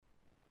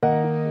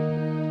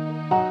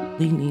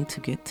really need to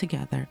get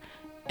together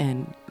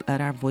and let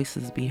our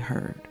voices be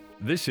heard.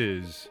 This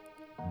is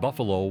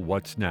Buffalo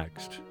What's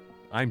Next.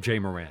 I'm Jay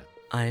Moran.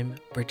 I'm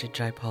Bridget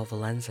Jaipal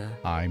Valenza.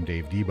 I'm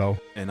Dave Debo.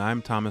 And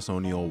I'm Thomas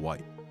O'Neill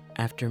White.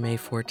 After May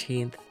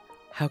 14th,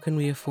 how can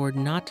we afford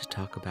not to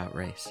talk about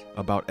race?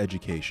 About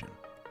education,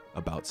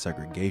 about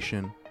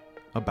segregation,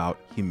 about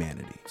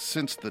humanity.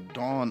 Since the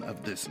dawn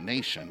of this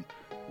nation,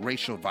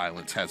 racial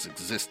violence has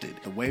existed.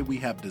 The way we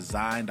have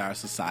designed our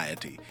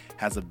society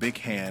has a big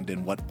hand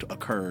in what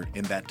occurred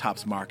in that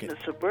Tops Market. The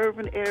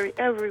suburban area,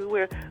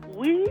 everywhere.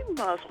 We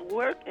must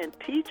work and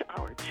teach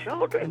our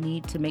children. We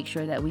need to make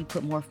sure that we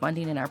put more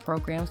funding in our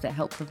programs that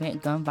help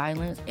prevent gun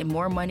violence and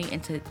more money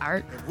into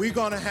art. If we're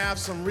going to have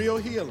some real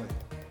healing,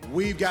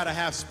 we've got to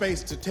have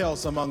space to tell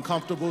some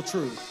uncomfortable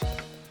truths.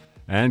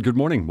 And good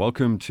morning.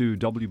 Welcome to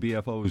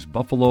WBFO's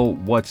Buffalo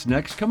What's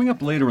Next. Coming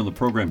up later in the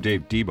program,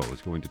 Dave Debo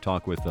is going to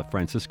talk with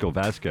Francisco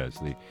Vasquez,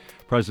 the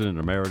President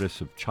Emeritus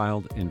of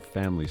Child and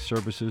Family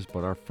Services.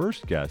 But our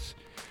first guest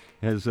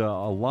has a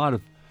lot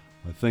of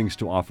things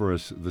to offer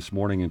us this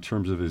morning in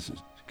terms of his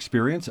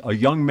experience. A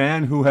young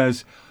man who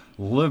has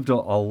lived a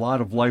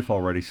lot of life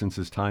already since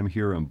his time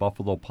here in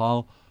Buffalo.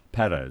 Paul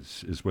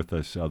Perez is with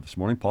us this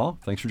morning. Paul,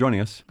 thanks for joining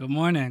us. Good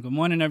morning. Good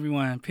morning,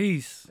 everyone.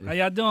 Peace. How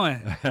y'all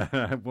doing?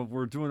 Well,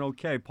 we're doing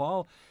okay.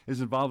 Paul is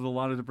involved in a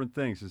lot of different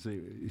things.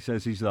 He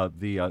says he's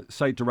the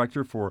site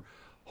director for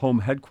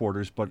home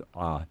headquarters, but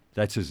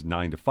that's his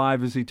 9 to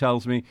 5, as he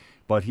tells me.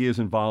 But he is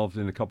involved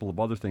in a couple of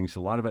other things, a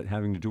lot of it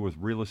having to do with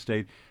real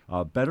estate,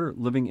 better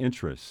living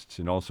interests,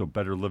 and also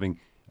better living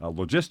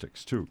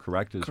logistics, too,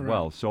 correct,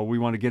 well. So we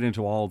want to get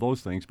into all of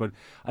those things. But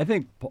I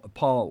think,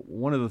 Paul,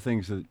 one of the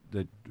things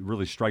that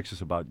really strikes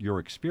us about your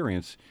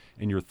experience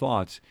and your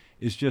thoughts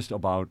is just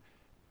about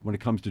when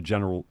it comes to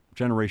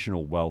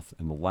generational wealth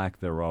and the lack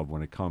thereof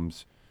when it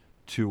comes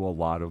to a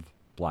lot of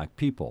black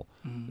people.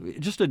 Mm-hmm.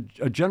 Just a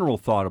general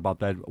thought about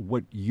that,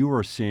 what you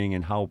are seeing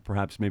and how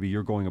perhaps maybe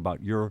you're going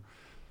about your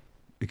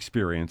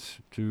experience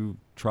to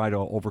try to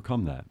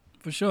overcome that.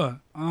 For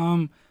sure.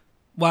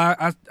 Well,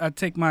 I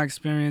take my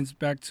experience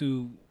back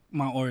to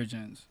my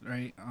origins,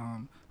 right?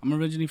 I'm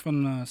originally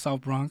from the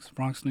South Bronx,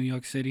 New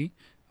York City,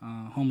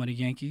 home of the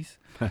Yankees.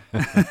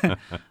 For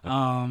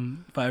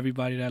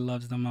everybody that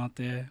loves them out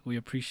there, we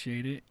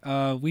appreciate it.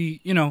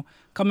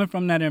 Coming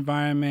from that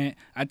environment,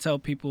 I tell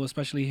people,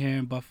 especially here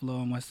in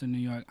Buffalo and Western New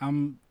York,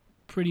 I'm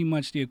pretty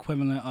much the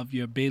equivalent of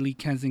your Bailey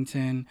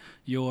Kensington,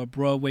 your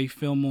Broadway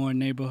Fillmore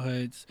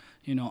neighborhoods,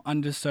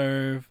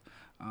 underserved,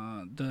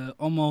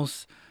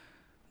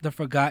 the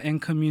forgotten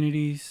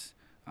communities.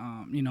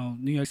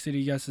 New York City,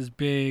 yes, is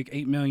big,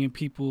 8 million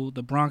people.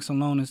 The Bronx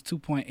alone is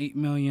 2.8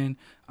 million,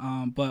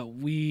 but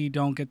we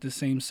don't get the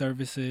same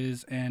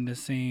services and the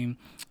same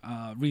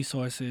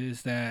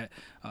resources that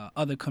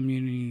other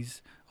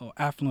communities or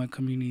affluent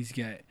communities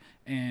get.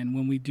 And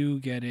when we do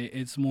get it,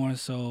 it's more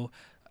so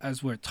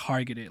as we're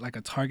targeted, like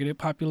a targeted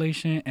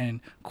population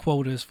and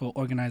quotas for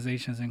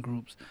organizations and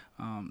groups.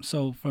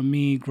 So for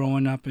me,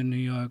 growing up in New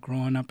York,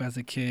 growing up as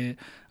a kid,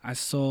 I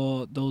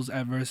saw those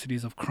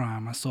adversities of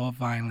crime. I saw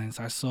violence.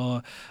 I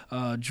saw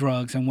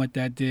drugs and what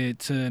that did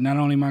to not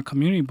only my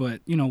community,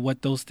 but,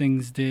 what those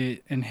things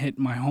did and hit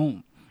my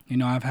home.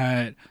 I've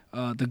had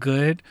the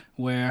good,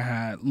 where I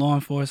had law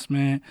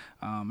enforcement.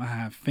 I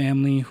have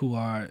family who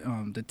are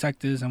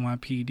detectives,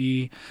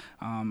 NYPD.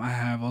 I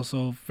have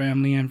also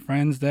family and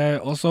friends that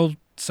also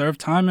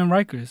served time in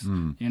Rikers,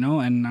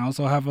 and I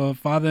also have a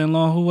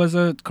father-in-law who was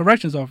a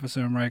corrections officer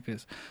in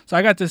Rikers. So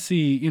I got to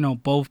see,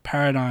 both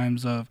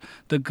paradigms of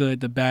the good,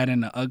 the bad,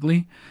 and the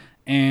ugly.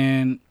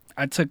 And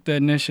I took the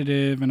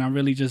initiative, and I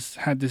really just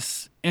had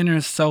this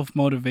inner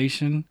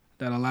self-motivation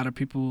that a lot of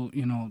people,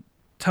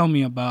 tell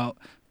me about,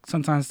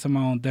 sometimes to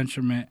my own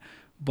detriment,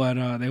 but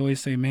they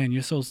always say, man,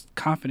 you're so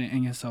confident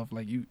in yourself.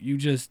 Like, you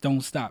just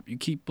don't stop. You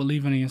keep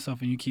believing in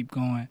yourself and you keep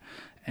going.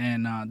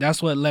 And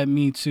that's what led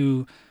me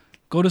to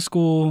go to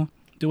school,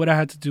 do what I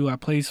had to do. I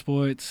played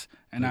sports,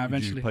 and I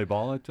eventually... Did you play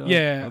ball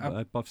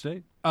at Buff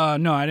State?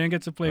 No, I didn't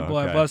get to play ball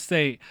at Buff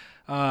State,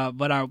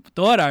 but I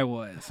thought I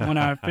was when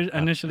I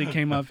initially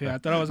came up here. I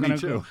thought I was going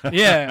to go.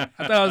 Yeah,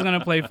 I thought I was going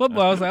to play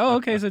football. I was like, oh,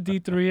 okay, it's a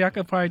D3. I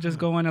could probably just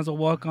go in as a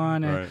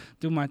walk-on and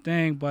do my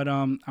thing. But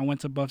I went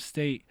to Buff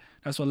State.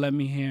 That's what led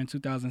me here in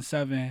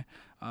 2007,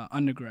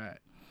 undergrad.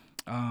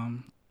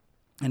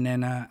 And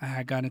then I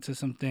had got into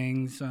some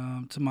things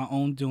to my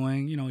own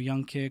doing,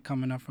 young kid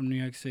coming up from New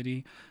York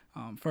City.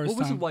 What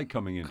was it like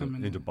coming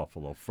into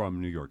Buffalo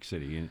from New York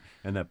City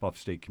and that Buff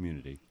State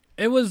community?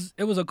 It was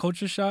a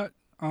culture shock.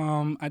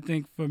 I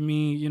think for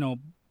me,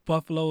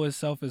 Buffalo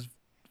itself is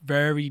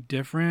very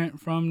different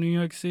from New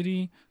York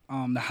City.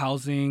 The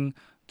housing,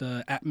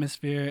 the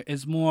atmosphere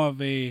is more of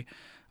a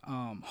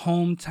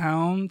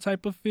hometown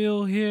type of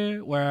feel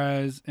here,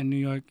 whereas in New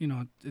York,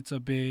 it's a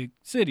big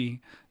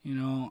city,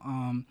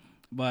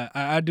 But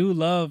I do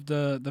love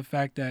the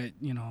fact that,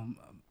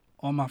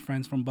 all my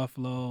friends from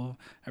Buffalo,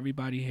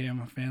 everybody here,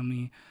 my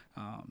family,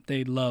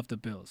 they love the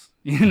Bills.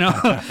 You know,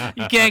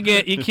 you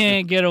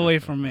can't get away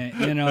from it.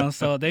 You know,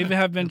 so they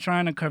have been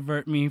trying to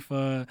convert me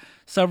for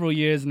several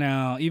years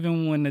now,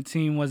 even when the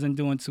team wasn't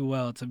doing too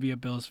well, to be a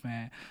Bills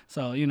fan.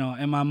 So, you know,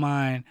 in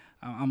my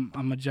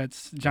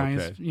Giants.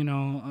 Okay. You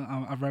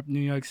know, I rep New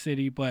York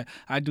City, but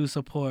I do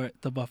support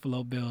the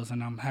Buffalo Bills,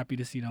 and I'm happy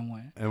to see them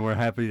win. And we're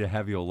happy to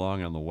have you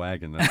along on the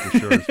wagon, that's for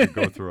sure, as we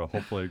go through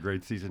hopefully a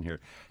great season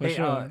here. For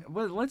sure.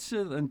 Well, let's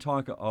then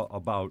talk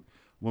about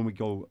when we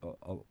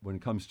go when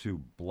it comes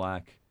to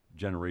Black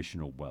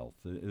generational wealth.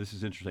 This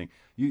is interesting.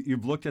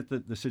 You've looked at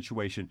the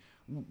situation.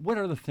 What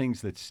are the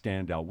things that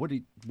stand out?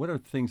 What are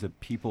things that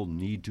people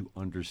need to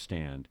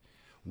understand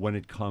when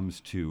it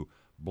comes to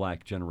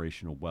Black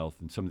generational wealth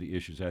and some of the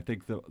issues? I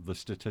think the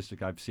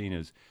statistic I've seen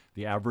is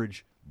the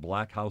average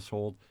Black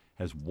household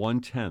has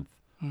 1/10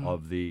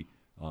 of the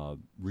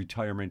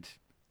retirement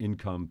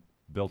income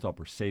built up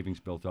or savings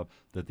built up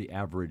that the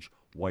average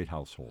white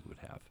household would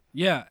have.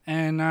 Yeah,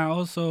 and I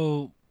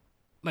also,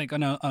 like,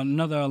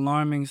 another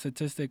alarming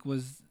statistic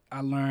was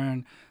I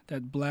learned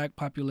that Black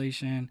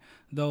population,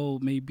 though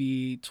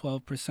maybe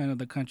 12% of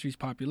the country's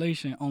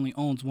population, only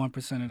owns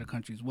 1% of the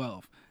country's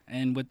wealth.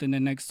 And within the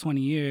next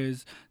 20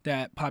 years,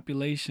 that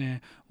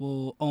population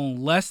will own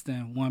less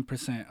than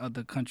 1% of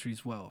the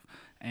country's wealth.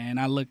 And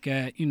I look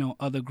at, you know,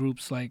 other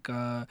groups like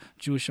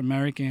Jewish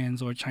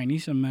Americans or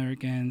Chinese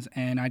Americans,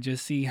 and I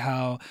just see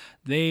how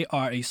they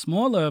are a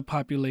smaller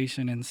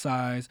population in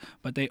size,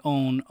 but they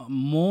own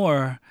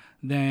more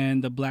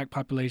than the Black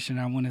population.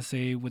 I want to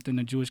say within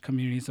the Jewish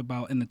community is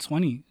about in the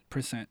 20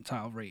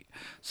 percentile rate.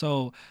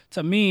 So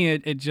to me,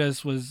 it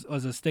just was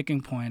a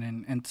sticking point.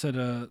 And to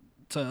the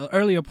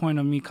earlier point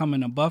of me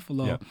coming to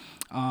Buffalo,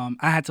 I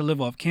had to live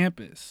off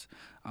campus.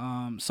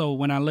 So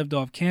when I lived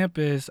off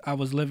campus, I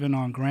was living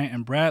on Grant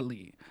and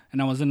Bradley,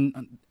 and I was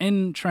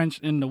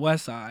entrenched in the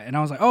West Side. And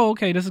I was like, oh,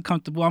 okay, this is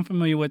comfortable. I'm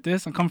familiar with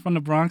this. I come from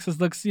the Bronx. This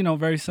looks, you know,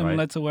 very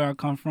similar to where I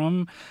come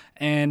from.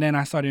 And then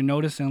I started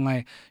noticing,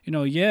 like, you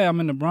know, yeah, I'm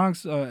in the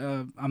Bronx.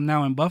 I'm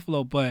now in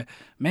Buffalo, but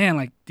man,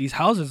 like, these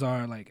houses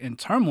are like in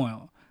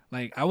turmoil.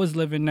 Like, I was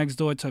living next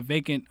door to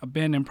vacant,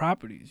 abandoned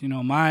properties. You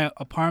know, my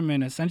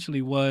apartment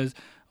essentially was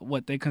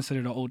what they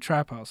considered an old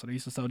trap house. So they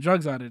used to sell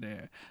drugs out of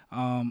there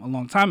a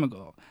long time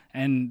ago.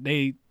 And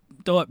they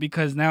thought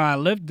because now I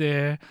lived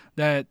there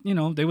that, you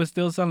know, they were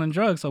still selling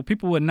drugs. So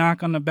people would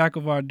knock on the back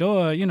of our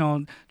door, you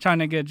know, trying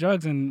to get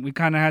drugs. And we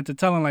kind of had to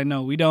tell them, like,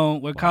 no, we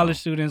don't. We're college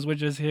students. We're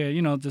just here,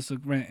 you know, just to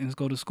rent and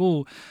go to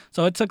school.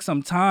 So it took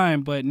some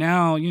time. But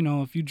now, you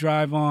know, if you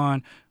drive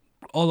on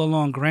all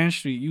along Grand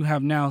Street, you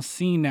have now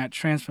seen that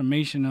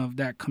transformation of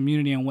that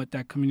community and what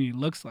that community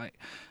looks like.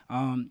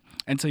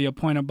 And to your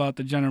point about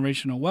the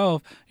generational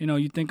wealth, you know,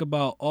 you think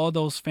about all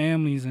those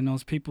families and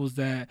those peoples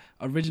that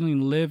originally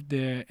lived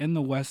there in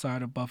the west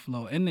side of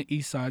Buffalo, in the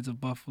east sides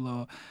of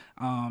Buffalo,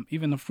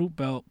 even the Fruit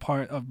Belt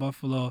part of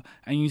Buffalo,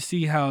 and you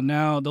see how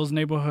now those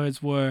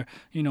neighborhoods were,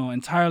 you know,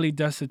 entirely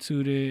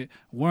destituted,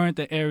 weren't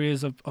the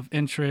areas of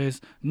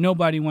interest.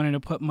 Nobody wanted to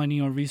put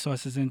money or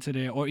resources into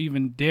there or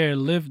even dare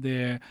live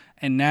there.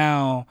 And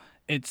now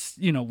it's,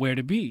 you know, where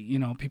to be. You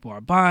know, people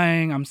are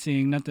buying. I'm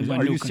seeing nothing but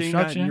new construction. Are you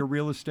seeing that in your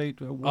real estate?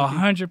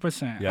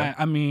 100%. Yeah.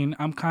 I mean,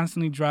 I'm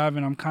constantly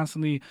driving. I'm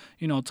constantly,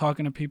 you know,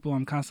 talking to people.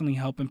 I'm constantly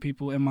helping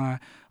people in my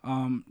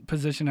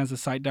position as a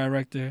site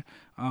director.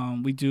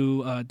 We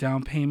do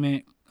down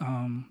payment. We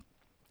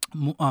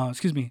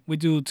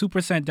do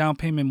 2% down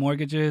payment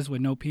mortgages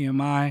with no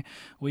PMI.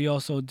 We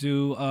also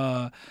do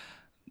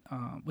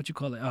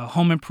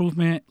home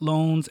improvement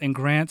loans and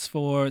grants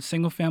for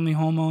single-family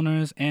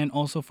homeowners and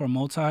also for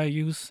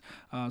multi-use.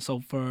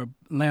 So for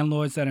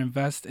landlords that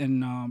invest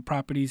in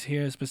properties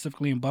here,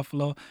 specifically in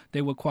Buffalo,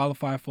 they would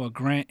qualify for a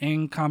grant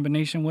in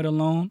combination with a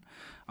loan.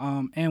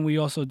 And we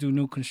also do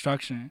new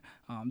construction.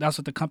 That's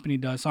what the company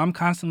does. So I'm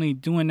constantly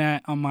doing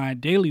that on my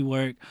daily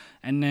work.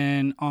 And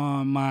then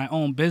on my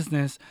own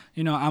business,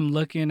 you know, I'm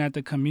looking at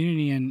the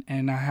community,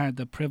 and I had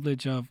the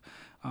privilege of,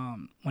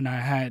 when I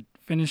had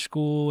finished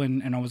school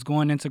and I was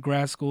going into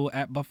grad school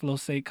at Buffalo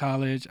State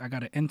College, I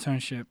got an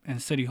internship in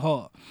City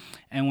Hall.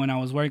 And when I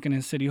was working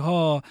in City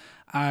Hall,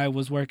 I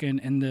was working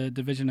in the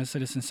Division of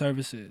Citizen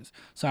Services.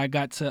 So I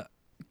got to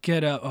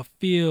get a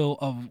feel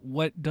of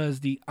what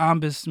does the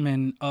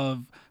ombudsman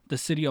of the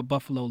city of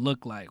Buffalo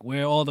look like,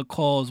 where all the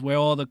calls, where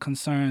all the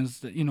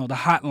concerns, you know, the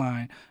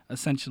hotline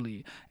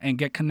essentially, and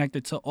get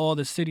connected to all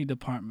the city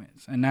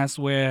departments. And that's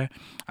where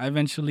I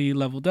eventually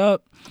leveled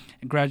up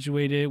and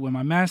graduated with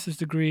my master's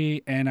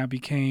degree, and I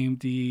became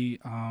the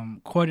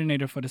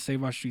coordinator for the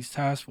Save Our Streets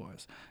Task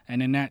Force.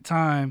 And in that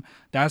time,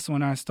 that's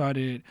when I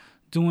started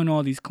doing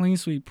all these clean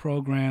sweep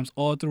programs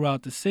all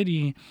throughout the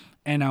city.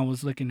 And I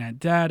was looking at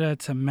data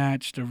to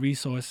match the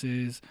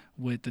resources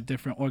with the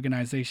different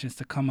organizations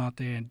to come out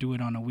there and do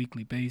it on a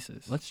weekly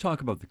basis. Let's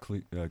talk about the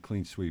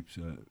Clean Sweeps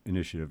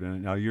initiative.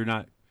 Now, you're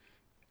not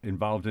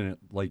involved in it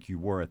like you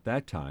were at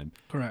that time.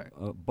 Correct.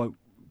 But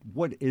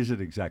what is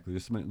it exactly?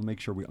 Just to make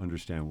sure we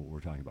understand what we're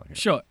talking about here.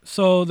 Sure.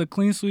 So the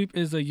Clean Sweep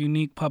is a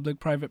unique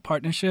public-private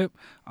partnership.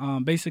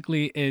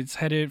 Basically, it's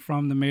headed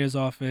from the mayor's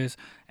office,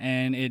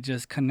 and it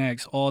just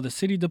connects all the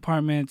city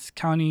departments,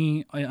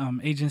 county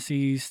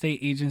agencies, state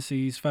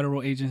agencies,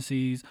 federal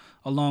agencies,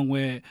 along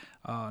with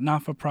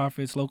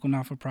not-for-profits, local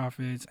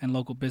not-for-profits, and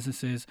local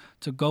businesses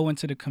to go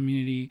into the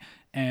community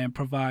and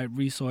provide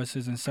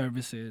resources and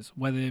services,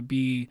 whether it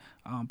be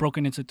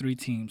broken into 3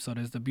 teams. So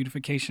there's the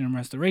beautification and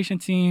restoration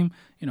team,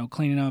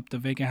 cleaning up the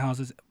vacant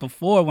houses.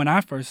 Before, when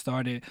I first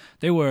started,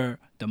 they were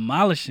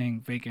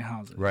demolishing vacant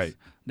houses. Right.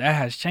 That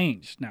has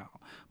changed now.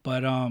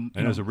 But and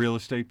as a real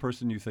estate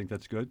person, you think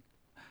that's good?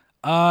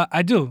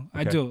 I do.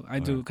 Okay. I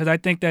do. Because I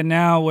think that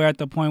now we're at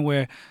the point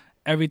where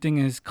everything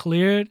is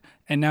cleared,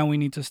 and now we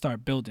need to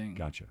start building.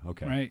 Gotcha.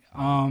 Okay.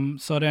 Right.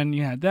 So then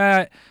you had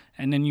that,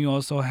 and then you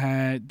also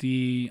had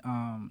the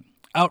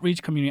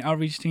community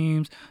outreach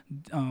teams,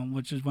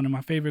 which is one of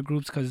my favorite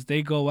groups because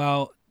they go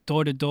out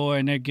door to door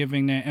and they're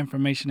giving their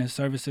information and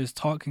services,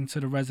 talking to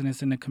the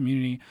residents in the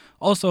community.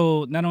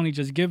 Also, not only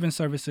just giving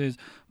services,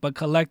 but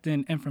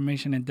collecting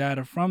information and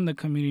data from the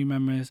community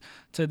members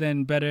to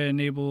then better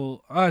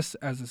enable us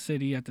as a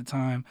city at the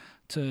time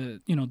to,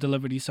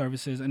 deliver these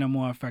services in a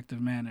more effective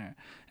manner.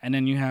 And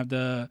then you have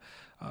the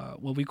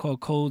what we call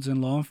codes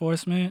and law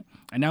enforcement,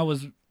 and that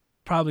was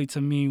probably to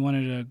me one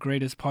of the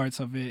greatest parts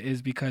of it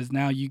is because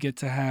now you get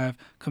to have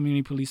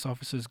community police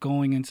officers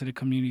going into the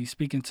community,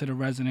 speaking to the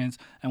residents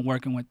and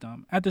working with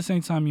them. At the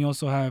same time, you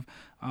also have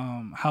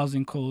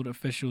housing code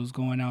officials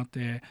going out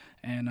there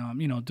and,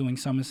 doing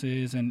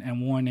summonses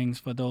and warnings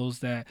for those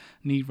that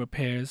need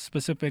repairs,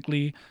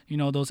 specifically,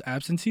 those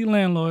absentee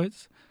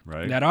landlords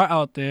that are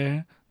out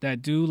there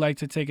that do like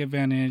to take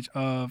advantage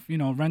of,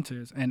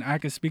 renters. And I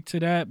could speak to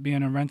that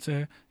being a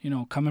renter,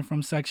 coming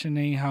from Section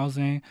 8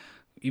 housing.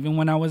 Even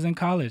when I was in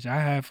college, I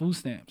had food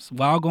stamps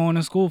while going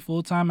to school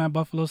full-time at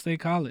Buffalo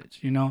State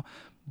College,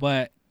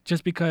 But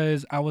just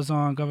because I was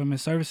on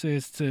government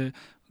services to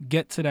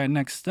get to that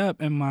next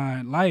step in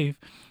my life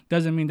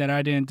doesn't mean that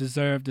I didn't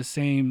deserve the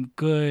same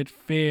good,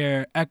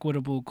 fair,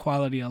 equitable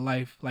quality of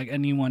life like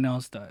anyone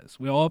else does.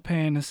 We're all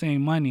paying the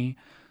same money,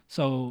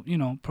 so,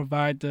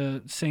 provide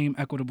the same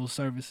equitable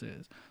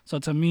services. So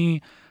to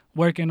me,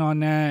 working on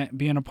that,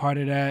 being a part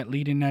of that,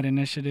 leading that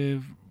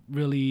initiative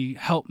really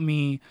helped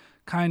me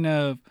kind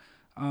of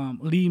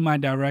lead my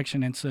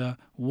direction into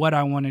what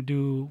I want to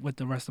do with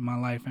the rest of my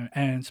life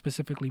and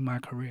specifically my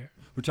career.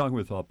 We're talking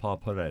with Paul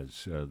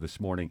Perez this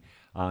morning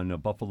on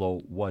Buffalo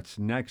What's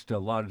Next. A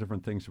lot of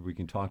different things that we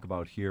can talk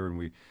about here, and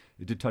we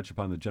did touch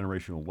upon the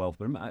generational wealth.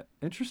 But I'm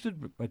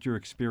interested at your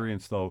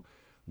experience, though,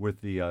 with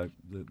the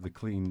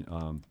Clean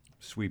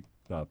Sweep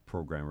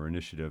program or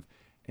initiative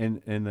and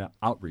the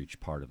outreach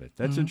part of it.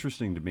 That's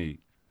interesting to me.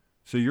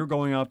 So you're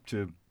going up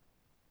to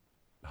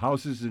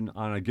houses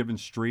on a given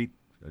street,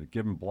 a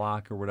given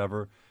block or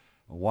whatever,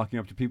 walking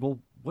up to people.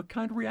 What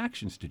kind of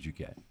reactions did you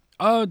get?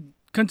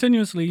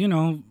 Continuously,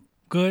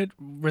 good,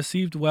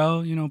 received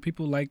well.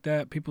 People like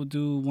that. People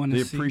do want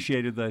to see. They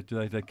appreciated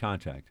that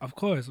contact. Of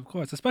course.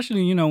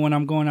 Especially, when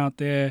I'm going out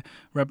there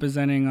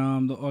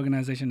representing the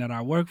organization that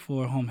I work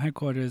for, home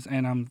headquarters,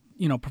 and I'm,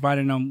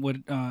 providing them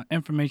with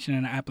information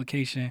and an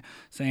application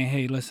saying,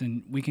 hey,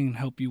 listen, we can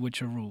help you with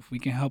your roof. We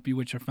can help you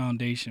with your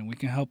foundation. We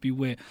can help you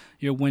with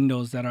your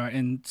windows that are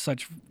in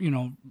such,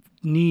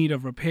 need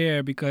of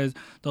repair because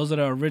those are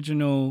the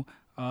original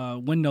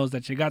windows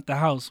that you got the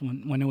house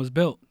when it was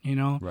built,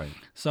 Right.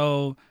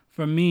 So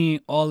for me,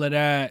 all of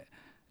that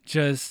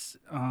just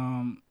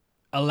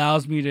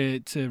allows me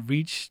to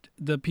reach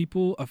the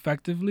people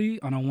effectively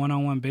on a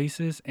one-on-one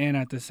basis. And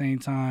at the same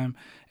time,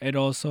 it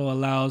also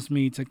allows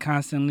me to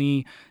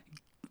constantly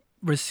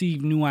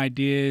receive new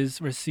ideas,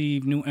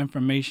 receive new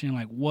information,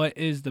 like what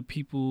is the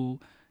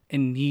people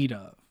in need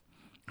of?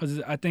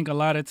 Because I think a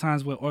lot of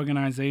times with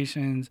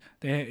organizations,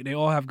 they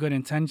all have good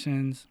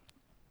intentions.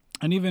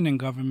 And even in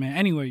government,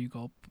 anywhere you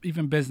go,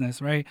 even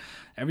business, right?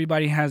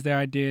 Everybody has their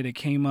idea. They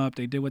came up,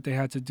 they did what they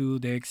had to do,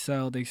 they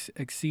excelled, they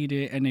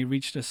exceeded, and they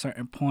reached a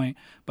certain point.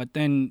 But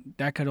then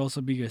that could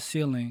also be your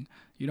ceiling.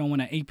 You don't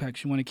want to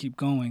apex, you want to keep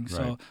going. Right.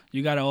 So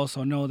you got to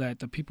also know that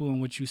the people in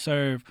which you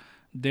serve,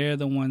 they're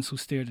the ones who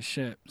steer the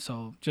ship.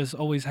 So just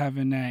always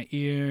having that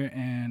ear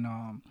and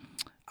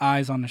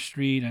eyes on the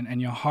street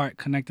and your heart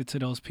connected to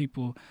those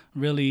people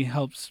really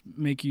helps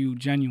make you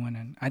genuine.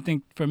 And I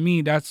think for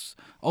me, that's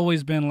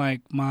always been like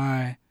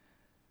my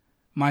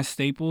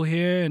staple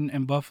here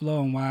in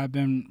Buffalo, and why I've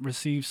been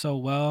received so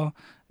well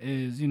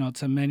is,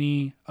 to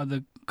many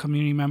other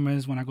community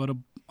members when I go to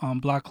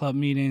block club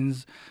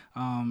meetings,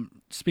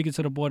 speaking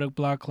to the board of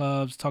block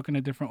clubs, talking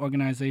to different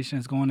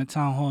organizations, going to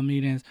town hall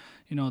meetings,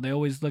 they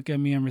always look at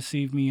me and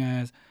receive me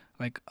as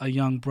like a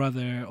young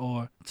brother,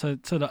 or to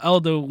the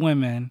elder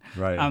women,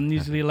 right. I'm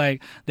usually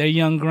like their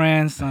young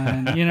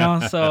grandson,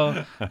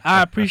 so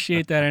I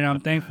appreciate that, and I'm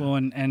thankful,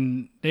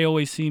 and they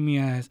always see me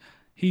as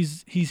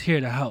he's here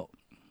to help.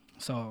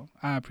 So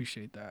I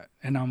appreciate that,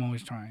 and I'm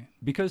always trying.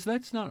 Because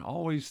that's not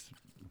always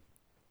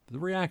the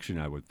reaction,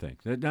 I would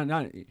think. That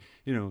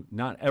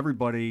not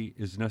everybody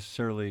is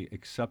necessarily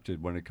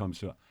accepted when it comes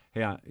to,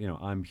 hey,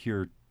 I'm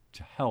here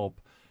to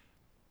help.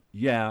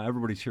 Yeah,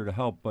 everybody's here to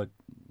help, but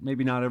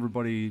maybe not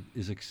everybody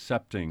is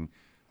accepting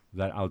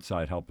that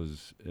outside help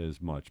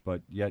as much.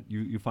 But yet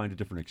you find a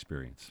different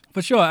experience.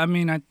 For sure. I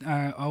mean,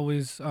 I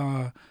always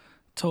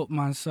told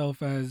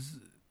myself as,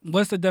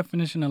 what's the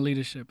definition of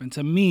leadership? And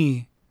to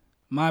me,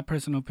 my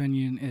personal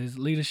opinion is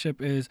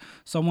leadership is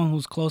someone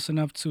who's close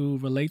enough to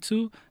relate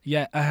to,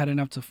 yet I had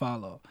enough to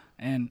follow.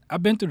 And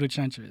I've been through the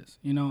trenches.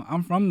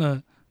 I'm from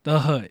the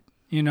hood.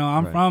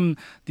 I'm Right. from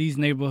these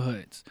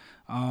neighborhoods.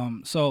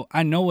 So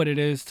I know what it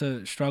is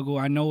to struggle.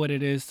 I know what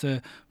it is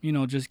to,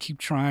 just keep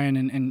trying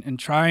and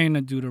trying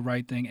to do the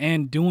right thing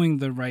and doing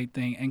the right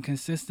thing and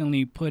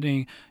consistently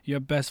putting your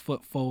best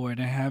foot forward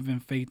and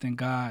having faith in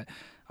God.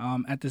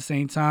 At the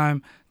same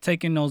time,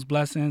 taking those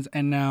blessings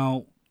and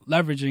now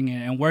leveraging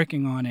it and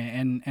working on it.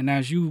 And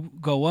as you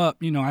go up,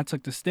 I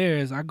took the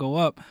stairs, I go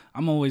up,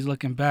 I'm always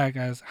looking back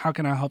as how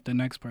can I help the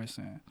next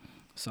person?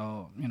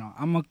 So,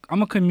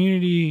 I'm a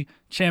community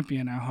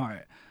champion at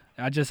heart.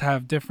 I just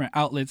have different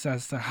outlets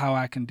as to how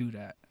I can do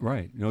that.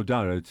 Right, no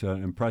doubt. It's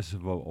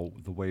impressive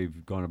the way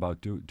you've gone about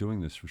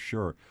doing this, for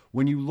sure.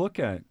 When you look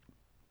at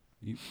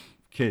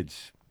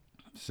kids,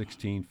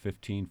 16,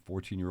 15,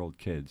 14-year-old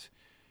kids,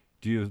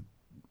 do you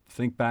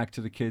think back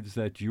to the kids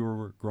that you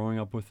were growing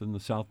up with in the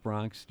South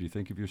Bronx? Do you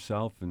think of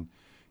yourself? And,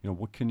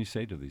 what can you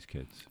say to these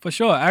kids? For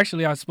sure.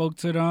 Actually, I spoke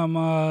to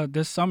them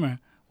this summer.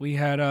 We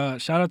had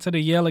shout out to the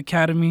Yale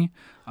Academy,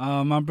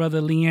 my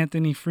brother Lee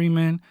Anthony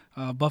Freeman,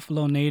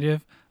 Buffalo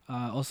native,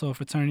 also a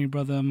fraternity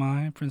brother of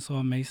mine, Prince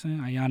Hall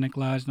Mason, Ionic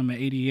Lodge number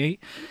 88.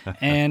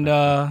 And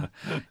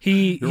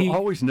You're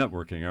always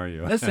networking, are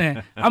you?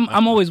 Listen,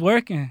 I'm always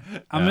working.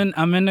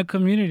 I'm in the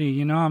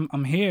community.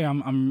 I'm here.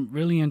 I'm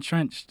really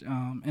entrenched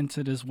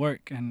into this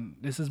work, and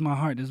this is my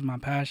heart. This is my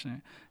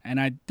passion. And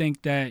I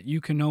think that you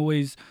can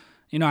always,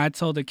 I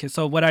told the kids.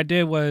 So what I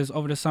did was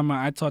over the summer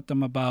I taught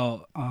them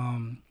about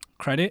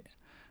credit.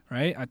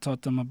 Right? I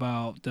taught them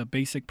about the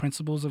basic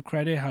principles of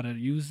credit, how to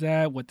use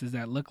that, what does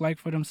that look like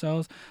for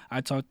themselves.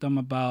 I taught them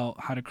about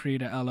how to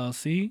create an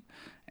LLC,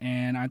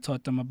 and I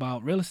taught them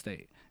about real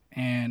estate.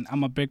 And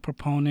I'm a big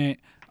proponent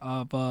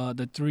of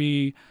the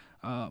three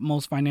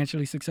most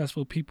financially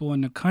successful people in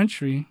the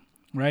country,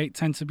 right,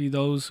 tend to be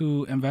those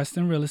who invest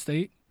in real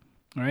estate,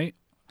 right,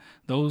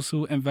 those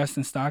who invest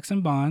in stocks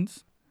and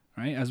bonds,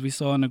 right? As we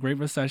saw in the Great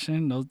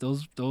Recession,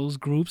 those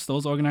groups,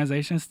 those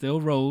organizations still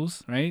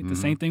rose, right? Mm-hmm. The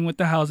same thing with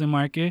the housing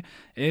market.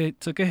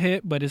 It took a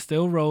hit, but it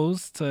still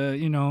rose to,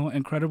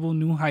 incredible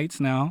new heights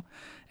now.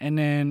 And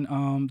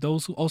then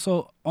those who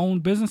also own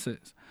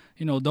businesses.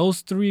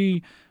 Those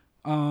three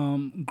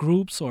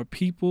groups or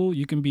people,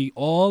 you can be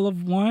all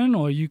of one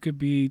or you could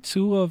be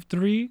two of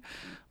three,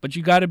 but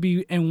you got to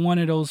be in one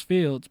of those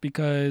fields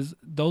because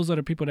those are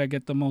the people that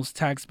get the most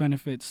tax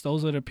benefits.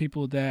 Those are the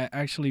people that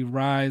actually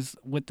rise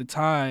with the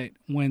tide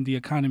when the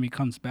economy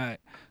comes back.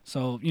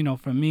 So,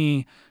 for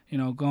me,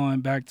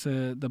 going back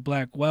to the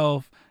Black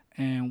wealth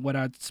and what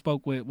I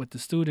spoke with the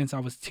students, I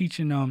was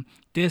teaching them,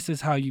 this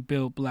is how you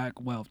build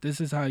Black wealth.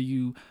 This is how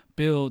you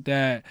build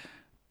that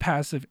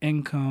passive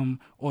income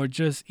or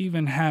just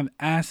even have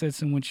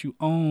assets in which you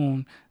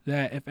own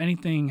that if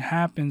anything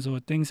happens or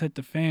things hit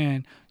the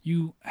fan,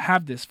 you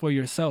have this for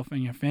yourself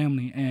and your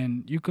family,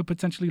 and you could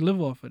potentially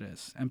live off of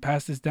this and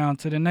pass this down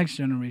to the next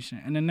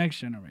generation, and the next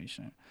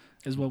generation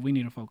is what we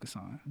need to focus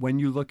on. When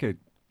you look at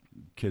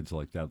kids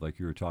like that, like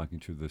you were talking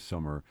to this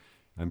summer,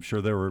 I'm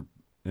sure they were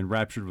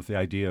enraptured with the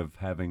idea of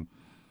having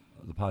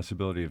the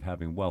possibility of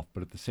having wealth,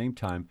 but at the same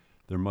time,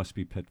 there must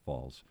be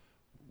pitfalls.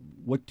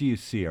 What do you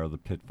see are the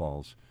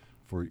pitfalls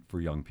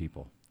for young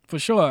people? For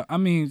sure. I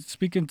mean,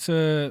 speaking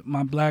to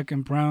my Black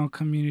and brown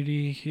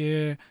community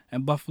here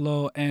in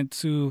Buffalo and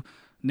to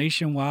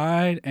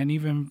nationwide and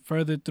even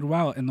further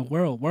throughout in the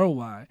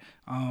worldwide,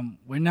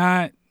 we're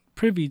not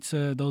privy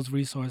to those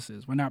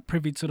resources. We're not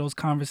privy to those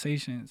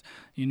conversations.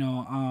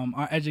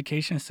 Our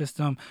education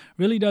system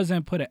really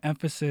doesn't put an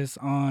emphasis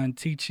on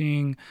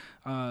teaching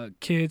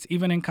kids,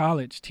 even in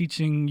college,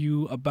 teaching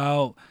you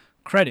about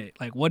credit,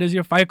 like what is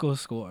your FICO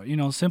score,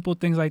 simple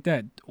things like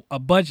that, a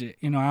budget.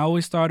 I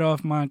always start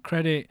off my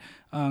credit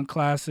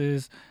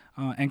classes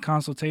and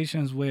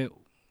consultations with,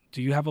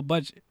 do you have a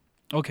budget?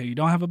 Okay, you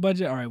don't have a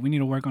budget? All right, we need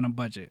to work on a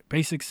budget.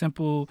 Basic,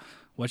 simple,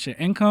 what's your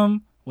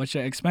income, what's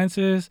your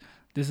expenses,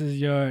 this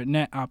is your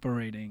net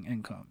operating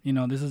income.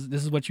 This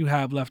is what you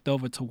have left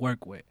over to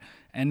work with.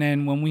 And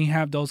then when we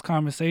have those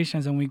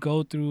conversations and we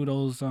go through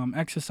those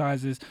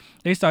exercises,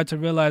 they start to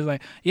realize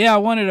like, yeah, I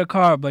wanted a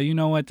car, but you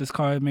know what? This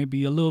car may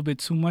be a little bit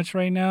too much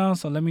right now.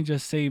 So let me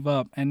just save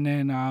up. And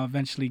then I'll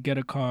eventually get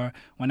a car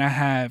when I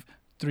have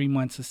 3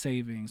 months of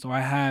savings, or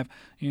I have,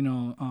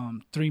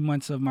 3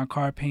 months of my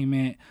car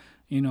payment.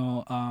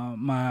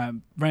 My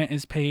rent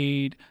is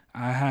paid.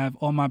 I have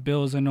all my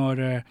bills in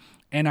order.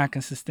 And I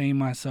can sustain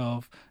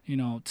myself,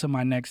 to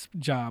my next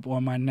job or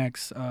my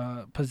next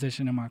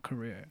position in my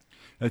career.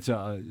 It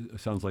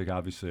sounds like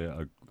obviously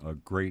a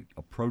great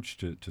approach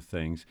to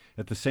things.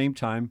 At the same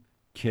time,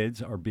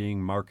 kids are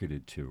being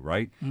marketed to,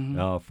 right?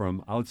 Mm-hmm.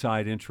 From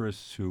outside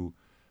interests who,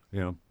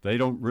 they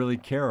don't really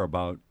care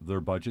about their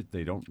budget.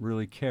 They don't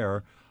really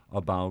care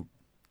about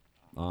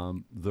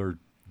their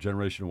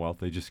generational wealth.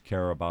 They just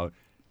care about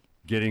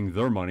getting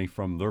their money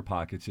from their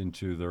pockets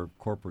into their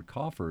corporate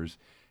coffers.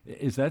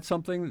 Is that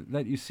something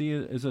that you see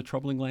as a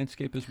troubling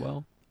landscape as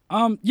well?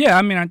 Yeah,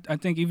 I mean, I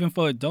think even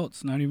for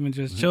adults, not even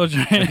just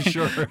children.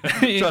 Sure,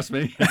 trust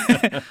me.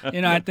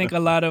 I think a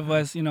lot of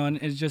us, and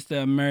it's just the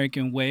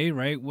American way,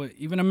 right?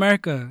 Even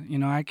America,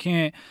 I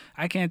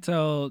can't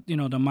tell,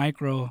 the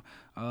micro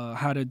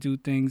how to do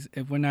things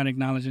if we're not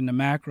acknowledging the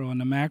macro. And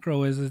the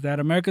macro is that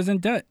America's in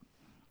debt.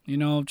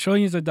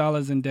 Trillions of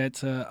dollars in debt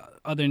to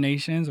other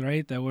nations,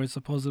 right, that we're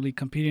supposedly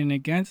competing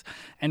against.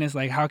 And it's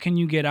like, how can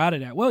you get out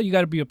of that? Well, you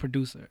got to be a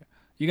producer.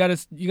 You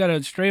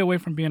gotta stray away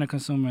from being a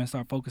consumer and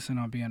start focusing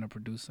on being a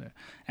producer.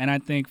 And I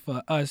think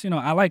for us,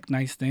 I like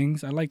nice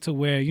things. I like to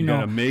wear, you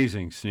got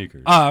amazing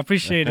sneakers.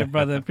 Appreciate it,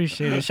 brother.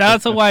 Appreciate it. Shout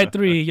out to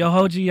Y3,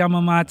 Yohoji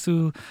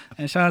Yamamatsu,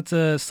 and shout out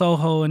to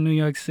Soho in New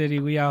York City.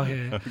 We out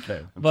here.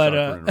 Okay. But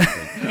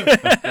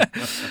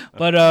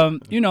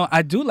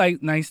I do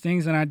like nice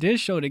things, and I did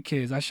show the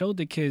kids. I showed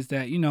the kids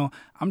that,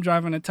 I'm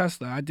driving a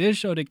Tesla. I did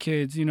show the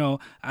kids,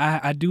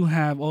 I do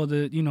have all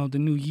the, the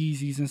new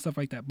Yeezys and stuff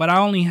like that. But I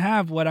only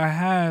have what I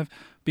have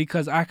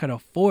because I could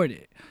afford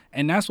it.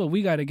 And that's what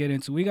we got to get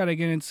into. We got to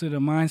get into the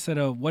mindset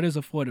of what is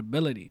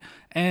affordability.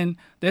 And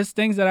there's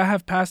things that I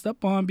have passed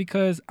up on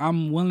because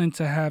I'm willing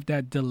to have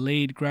that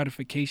delayed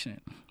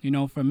gratification.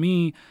 For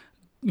me,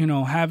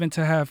 having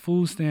to have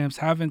food stamps,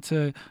 having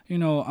to,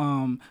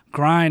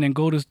 grind and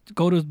go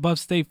to Buff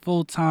State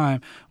full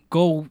time,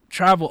 go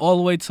travel all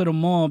the way to the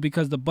mall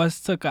because the bus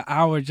took an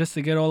hour just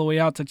to get all the way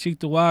out to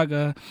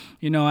Cheektowaga,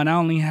 and I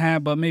only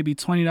had but maybe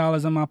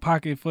 $20 in my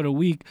pocket for the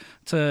week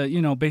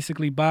to,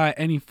 basically buy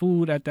any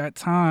food at that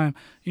time,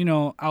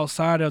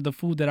 outside of the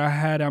food that I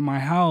had at my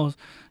house.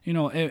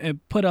 It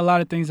put a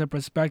lot of things in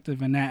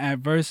perspective, and that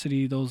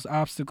adversity, those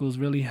obstacles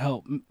really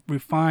helped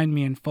refine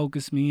me and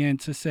focus me in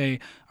to say,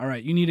 all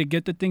right, you need to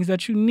get the things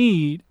that you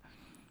need,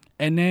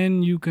 and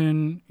then you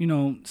can,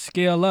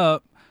 scale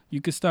up. You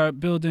could start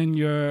building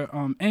your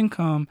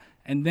income,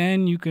 and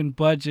then you can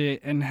budget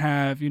and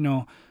have,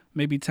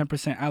 maybe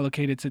 10%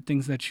 allocated to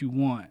things that you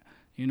want,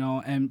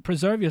 and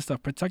preserve your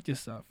stuff, protect your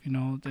stuff.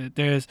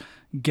 There's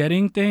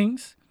getting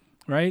things,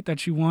 right,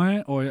 that you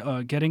want,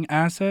 or getting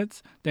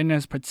assets. Then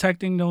there's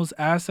protecting those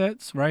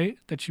assets, right,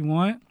 that you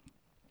want.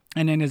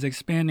 And then there's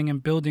expanding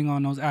and building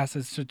on those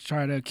assets to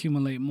try to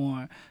accumulate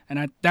more.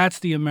 And that's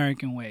the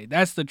American way.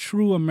 That's the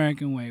true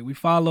American way. We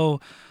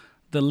follow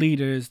the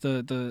leaders,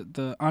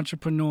 the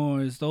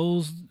entrepreneurs,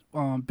 those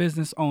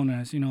business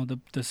owners.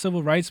 The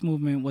civil rights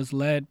movement was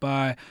led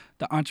by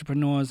the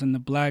entrepreneurs and the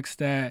blacks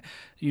that,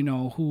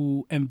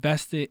 who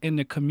invested in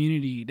the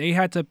community. They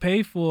had to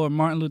pay for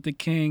Martin Luther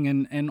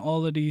King and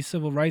all of these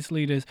civil rights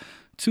leaders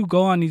to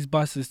go on these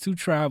buses, to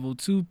travel,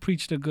 to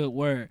preach the good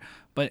word.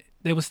 But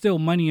there was still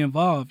money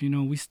involved.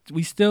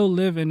 We still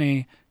live in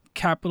a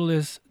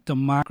capitalist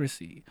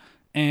democracy.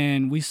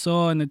 And we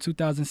saw in the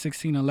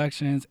 2016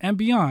 elections and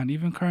beyond,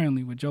 even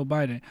currently with Joe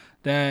Biden,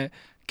 that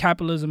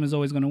capitalism is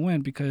always going to win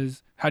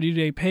because how do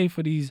they pay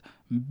for these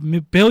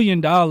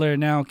billion-dollar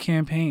now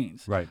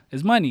campaigns? Right.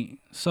 It's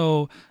money.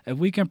 So if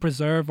we can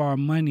preserve our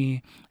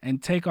money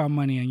and take our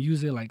money and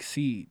use it like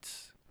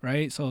seeds,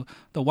 right? So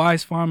the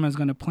wise farmer is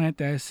going to plant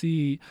that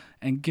seed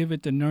and give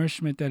it the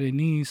nourishment that it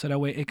needs so that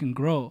way it can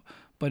grow.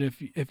 But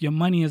if your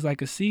money is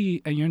like a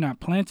seed and you're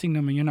not planting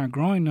them and you're not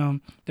growing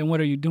them, then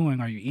what are you doing?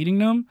 Are you eating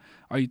them?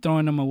 Are you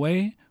throwing them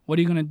away? What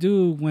are you going to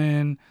do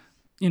when,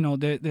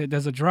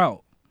 there's a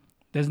drought?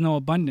 There's no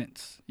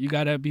abundance. You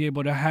got to be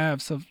able to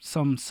have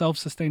some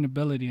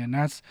self-sustainability. And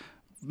that's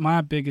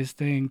my biggest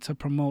thing to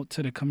promote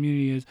to the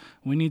community is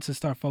we need to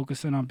start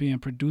focusing on being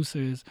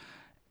producers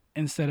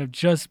instead of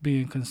just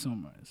being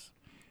consumers.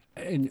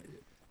 And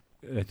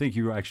I think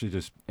you actually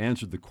just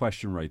answered the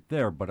question right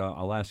there, but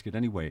I'll ask it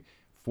anyway.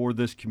 For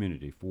this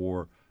community,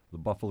 for the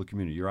Buffalo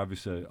community, you're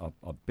obviously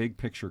a big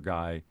picture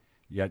guy,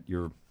 yet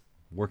you're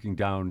working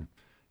down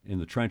in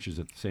the trenches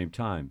at the same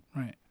time.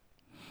 Right.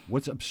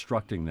 What's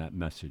obstructing that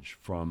message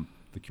from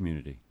the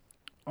community?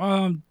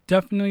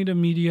 Definitely the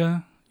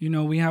media.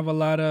 We have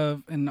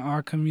in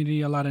our community,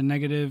 a lot of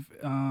negative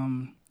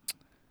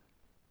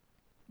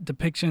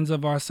depictions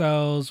of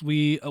ourselves.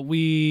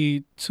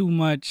 We too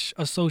much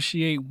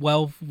associate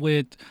wealth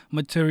with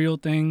material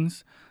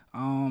things.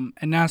 And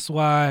that's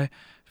why,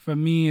 for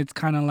me, it's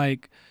kind of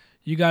like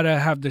you got to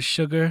have the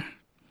sugar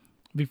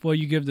before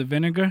you give the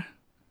vinegar,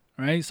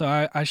 right?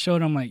 So I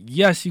showed them, like,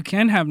 yes, you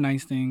can have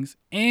nice things,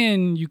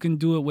 and you can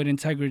do it with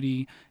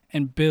integrity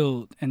and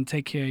build and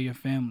take care of your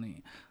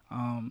family.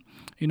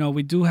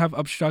 We do have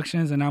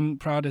obstructions, and I'm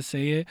proud to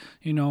say it,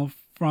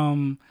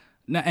 from,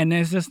 and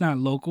it's just not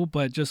local,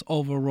 but just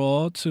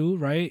overall too,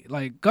 right?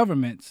 Like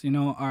governments,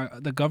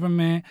 the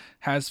government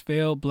has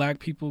failed Black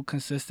people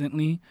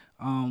consistently.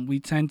 We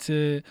tend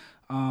to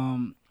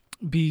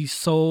be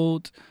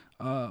sold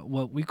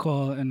what we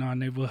call in our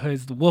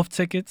neighborhoods the wolf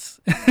tickets.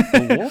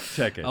 The wolf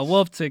tickets. A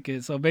wolf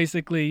ticket. So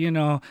basically, you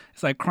know,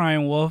 it's like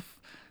crying wolf,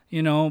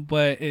 you know,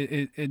 but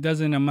it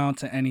doesn't amount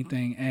to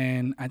anything.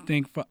 And I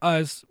think for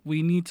us,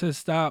 we need to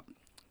stop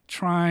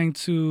trying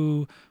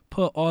to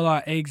put all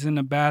our eggs in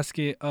the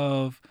basket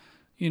of,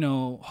 you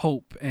know,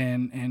 hope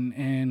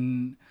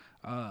and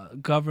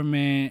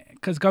government,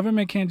 because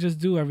government can't just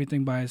do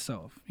everything by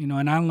itself, you know.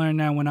 And I learned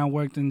that when I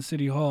worked in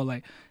City Hall.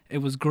 Like, it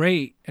was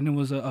great and it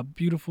was a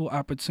beautiful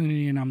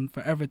opportunity, and I'm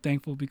forever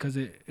thankful because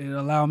it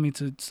allowed me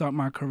to start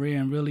my career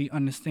and really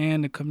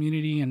understand the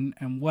community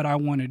and what I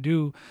want to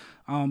do.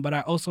 But I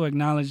also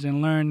acknowledged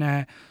and learned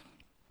that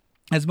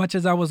as much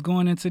as I was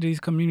going into these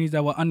communities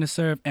that were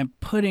underserved and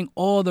putting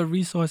all the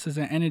resources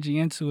and energy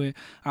into it,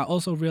 I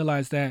also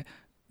realized that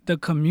the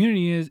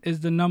community is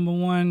the number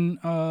one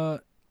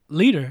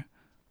leader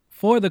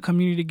for the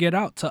community to get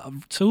out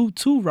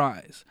to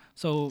rise.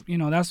 So, you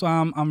know, that's why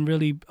I'm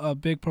really a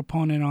big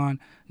proponent on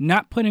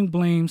not putting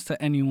blames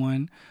to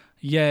anyone,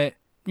 yet,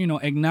 you know,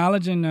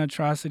 acknowledging the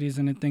atrocities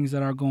and the things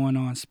that are going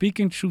on,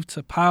 speaking truth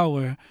to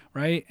power,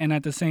 right? And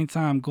at the same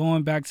time,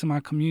 going back to my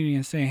community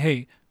and saying,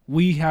 hey,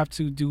 we have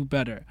to do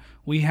better.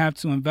 We have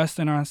to invest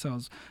in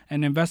ourselves.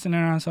 And investing in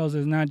ourselves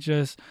is not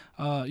just,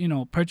 you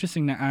know,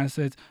 purchasing the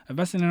assets.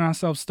 Investing in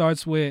ourselves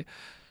starts with,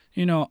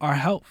 you know, our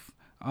health.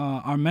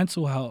 Our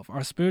mental health,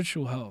 our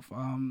spiritual health,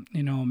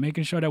 you know,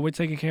 making sure that we're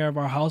taking care of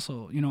our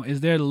household. You know, is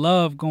there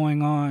love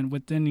going on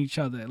within each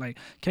other? Like,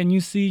 can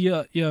you see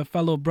your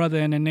fellow brother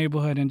in the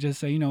neighborhood and just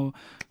say, you know,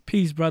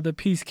 peace, brother,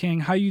 peace, king,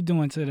 how you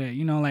doing today?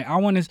 You know, like,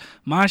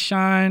 my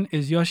shine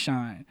is your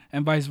shine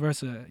and vice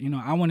versa. You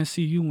know, I want to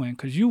see you win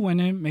because you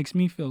winning makes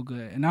me feel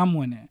good and I'm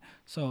winning.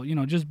 So, you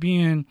know, just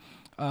being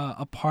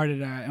a part of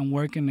that and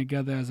working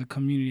together as a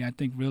community, I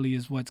think really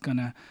is what's going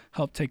to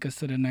help take us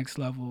to the next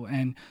level.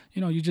 And,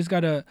 you know, you just got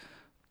to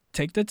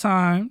take the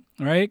time,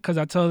 right? Because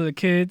I tell the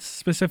kids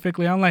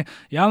specifically, I'm like,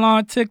 y'all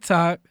on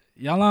TikTok,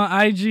 y'all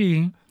on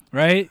IG,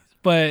 right?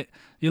 But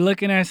you're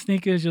looking at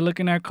sneakers, you're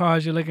looking at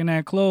cars, you're looking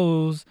at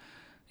clothes,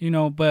 you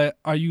know, but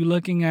are you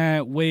looking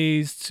at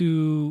ways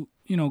to,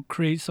 you know,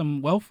 create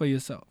some wealth for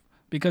yourself?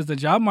 Because the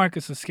job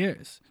markets are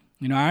scarce.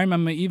 You know, I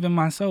remember even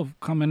myself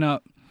coming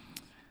up,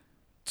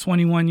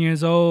 21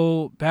 years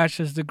old,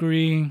 bachelor's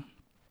degree,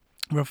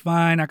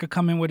 refined. I could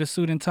come in with a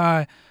suit and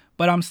tie,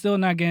 but I'm still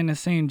not getting the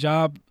same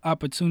job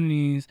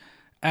opportunities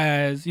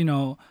as, you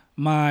know,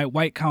 my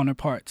white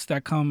counterparts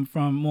that come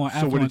from more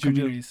affluent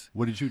communities.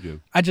 What did you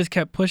do? I just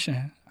kept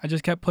pushing. I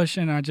just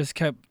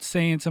kept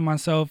saying to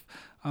myself,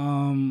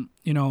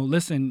 you know,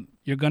 listen,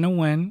 you're going to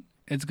win.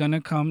 It's going to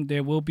come.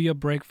 There will be a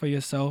break for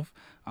yourself.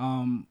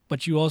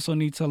 But you also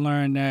need to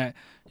learn that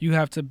you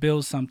have to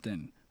build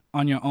something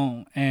on your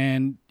own.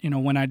 And, you know,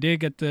 when I did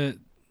get the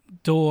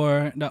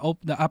door,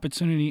 the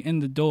opportunity in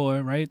the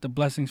door, right, the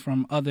blessings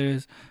from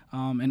others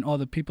and all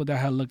the people that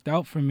had looked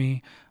out for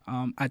me,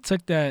 I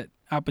took that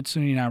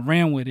opportunity and I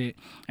ran with it.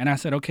 And I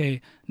said,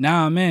 okay,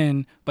 now I'm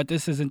in, but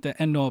this isn't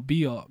the end all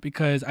be all,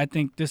 because I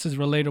think this is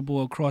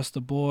relatable across the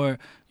board,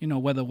 you know,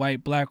 whether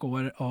white, black, or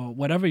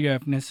whatever your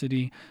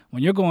ethnicity.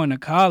 When you're going to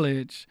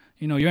college,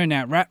 you know, you're in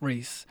that rat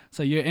race.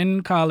 So you're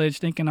in college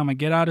thinking, I'm going to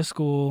get out of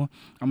school,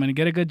 I'm going to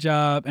get a good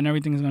job, and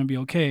everything's going to be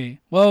okay.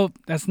 Well,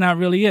 that's not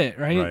really it,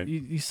 right?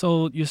 You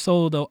sold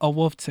a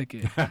wolf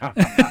ticket.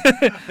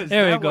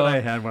 There we go. What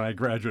I had when I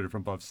graduated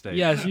from Buff State.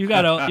 Yes, you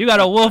got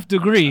a wolf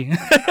degree.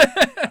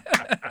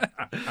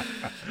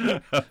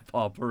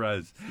 Paul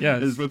Perez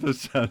is with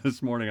us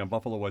this morning on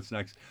Buffalo What's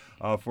Next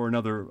for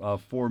another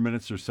 4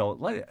 minutes or so.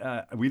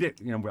 We did,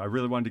 you know, I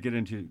really wanted to get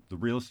into the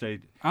real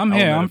estate. I'm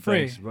here. I'm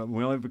free. Things, but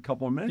we only have a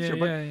couple of minutes here.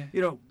 But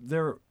you know,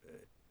 there,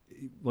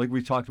 like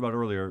we talked about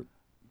earlier,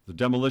 the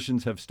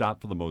demolitions have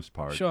stopped for the most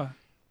part. Sure.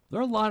 There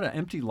are a lot of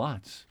empty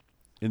lots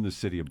in the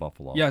city of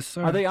Buffalo. Yes,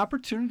 sir. Are they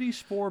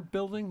opportunities for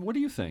building? What do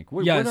you think?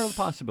 What are the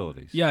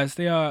possibilities? Yes,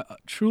 they are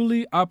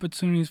truly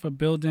opportunities for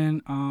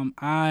building.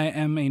 I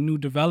am a new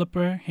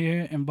developer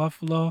here in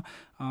Buffalo.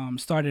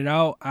 Started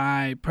out,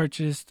 I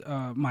purchased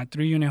my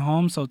 3-unit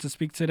home. So to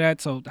speak to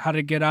that, so how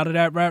to get out of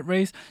that rat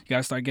race, you got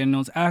to start getting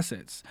those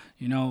assets.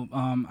 You know,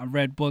 I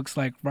read books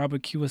like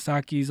Robert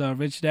Kiyosaki's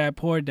Rich Dad,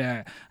 Poor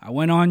Dad. I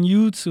went on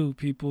YouTube,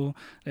 people.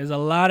 There's a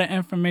lot of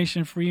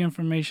information, free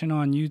information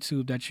on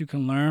YouTube that you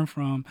can learn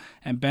from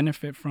and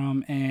benefit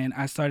from. And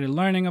I started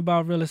learning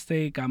about real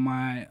estate, got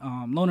my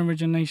loan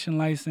origination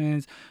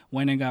license,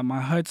 went and got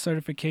my HUD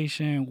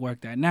certification,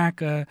 worked at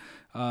NACA,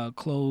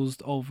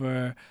 closed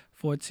over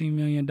 $14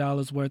 million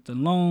worth of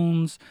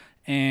loans.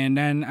 And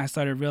then I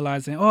started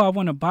realizing, I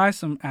want to buy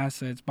some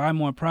assets, buy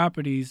more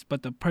properties,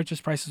 but the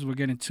purchase prices were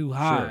getting too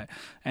high. Sure.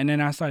 And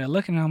then I started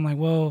looking and I'm like,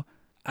 well,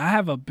 I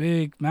have a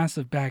big,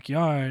 massive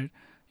backyard,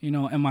 you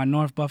know, in my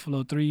North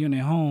Buffalo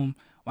 3-unit home.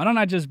 Why don't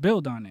I just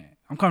build on it?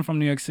 I'm coming from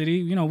New York City.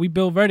 You know, we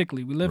build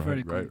vertically. We live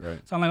vertically. Right.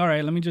 So I'm like, all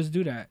right, let me just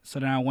do that. So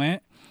then I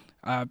went,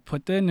 I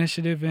put the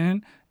initiative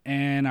in,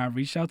 And I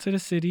reached out to the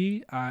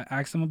city. I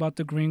asked them about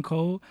the green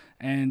code,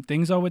 and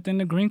things are within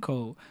the green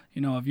code.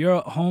 You know, if you're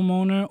a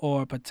homeowner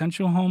or a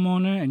potential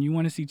homeowner and you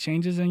want to see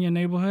changes in your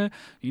neighborhood,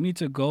 you need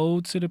to go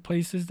to the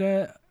places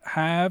that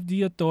have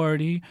the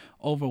authority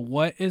over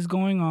what is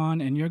going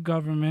on in your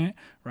government,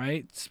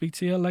 right? Speak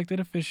to your elected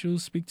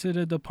officials, speak to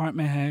the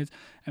department heads,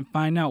 and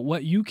find out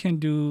what you can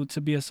do to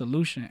be a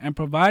solution and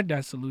provide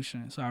that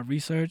solution. So I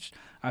researched,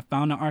 I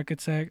found an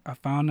architect, I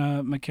found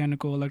a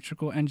mechanical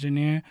electrical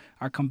engineer,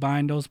 I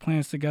combined those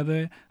plans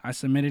together, I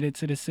submitted it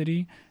to the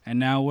city, and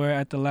now we're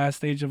at the last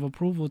stage of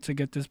approval to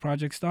get this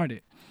project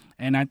started.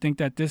 And I think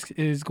that this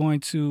is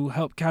going to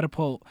help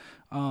catapult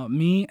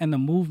me and the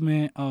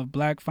movement of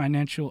Black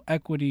financial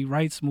equity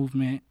rights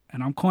movement,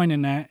 and I'm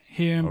coining that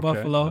here in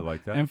Buffalo, I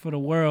like that. and for the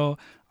world.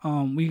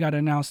 We got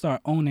to now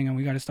start owning, and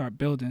we got to start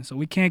building. So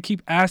we can't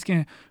keep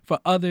asking for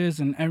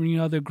others and every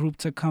other group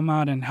to come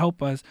out and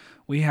help us.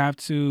 We have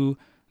to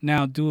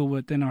now do it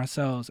within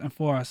ourselves and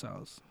for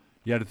ourselves.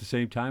 Yet at the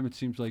same time, it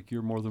seems like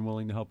you're more than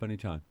willing to help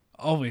anytime.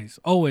 Always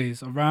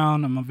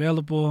around. I'm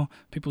available.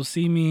 People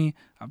see me.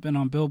 I've been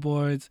on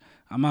billboards.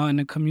 I'm out in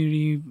the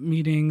community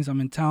meetings. I'm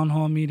in town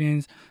hall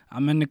meetings.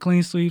 I'm in the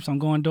clean sweeps. I'm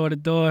going door to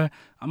door.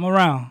 I'm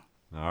around.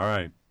 All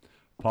right.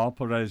 Paul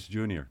Perez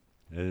Jr.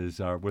 is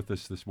with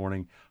us this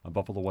morning on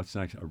Buffalo What's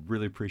Next. I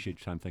really appreciate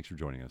your time. Thanks for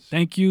joining us.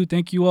 Thank you.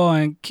 Thank you all.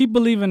 And keep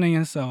believing in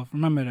yourself.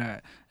 Remember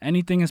that.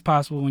 Anything is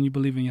possible when you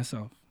believe in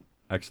yourself.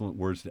 Excellent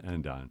words to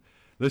end on.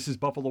 This is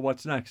Buffalo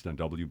What's Next on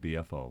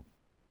WBFO.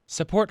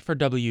 Support for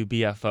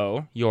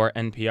WBFO, your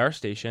NPR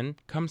station,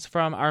 comes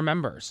from our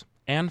members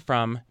and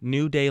from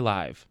New Day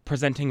Live,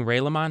 presenting Ray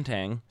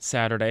LaMontagne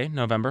Saturday,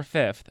 November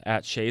 5th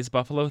at Shea's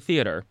Buffalo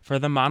Theater for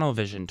the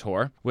Monovision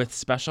Tour with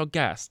special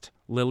guest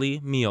Lily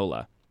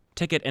Miola.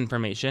 Ticket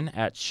information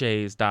at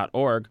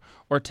shays.org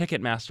or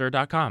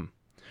ticketmaster.com.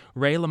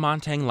 Ray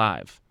LaMontagne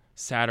Live,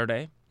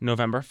 Saturday,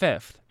 November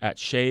 5th at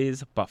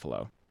Shea's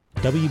Buffalo.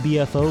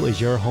 WBFO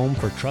is your home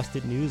for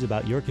trusted news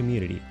about your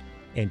community.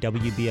 And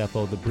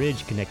WBFO The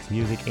Bridge connects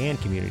music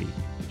and community.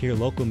 Hear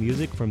local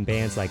music from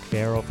bands like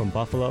Pharaoh from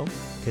Buffalo,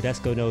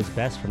 Tedesco Knows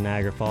Best from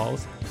Niagara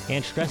Falls,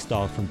 and Stress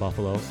Dolls from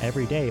Buffalo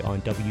every day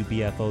on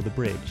WBFO The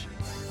Bridge.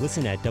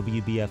 Listen at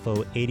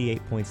WBFO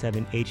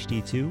 88.7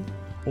 HD2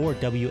 or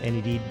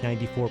WNED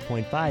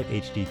 94.5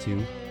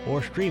 HD2,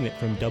 or stream it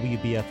from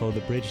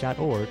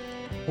WBFOthebridge.org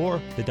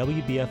or the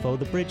WBFO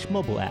The Bridge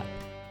mobile app.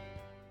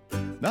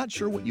 Not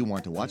sure what you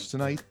want to watch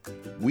tonight?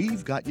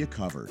 We've got you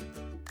covered.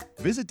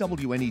 Visit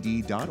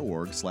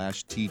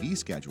WNED.org/TV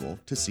schedule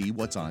to see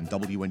what's on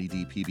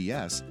WNED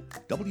PBS,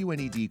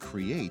 WNED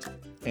Create,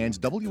 and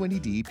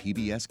WNED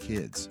PBS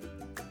Kids.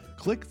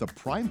 Click the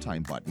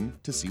Primetime button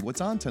to see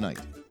what's on tonight.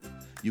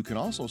 You can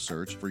also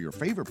search for your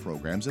favorite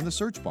programs in the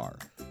search bar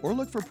or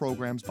look for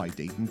programs by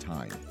date and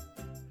time.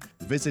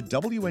 Visit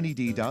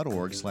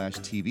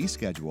WNED.org/TV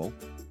schedule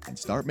and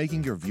start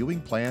making your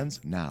viewing plans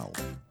now.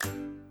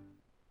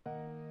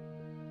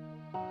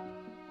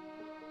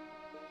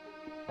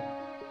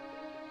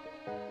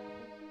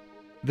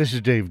 This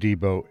is Dave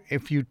Debo.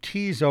 If you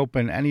tease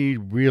open any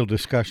real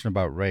discussion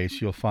about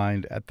race, you'll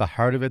find at the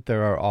heart of it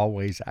there are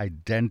always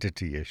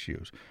identity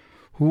issues.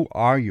 Who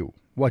are you?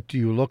 What do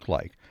you look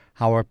like?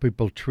 How are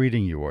people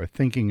treating you or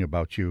thinking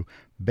about you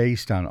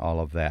based on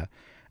all of that?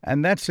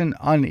 And that's an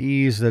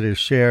unease that is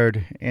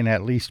shared in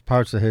at least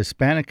parts of the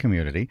Hispanic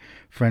community.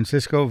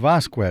 Francisco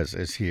Vasquez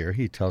is here.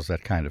 He tells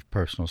that kind of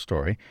personal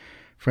story.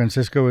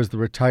 Francisco is the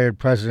retired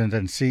president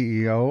and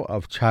CEO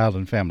of Child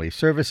and Family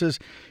Services.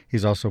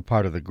 He's also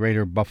part of the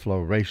Greater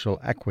Buffalo Racial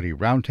Equity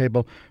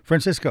Roundtable.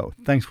 Francisco,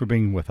 thanks for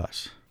being with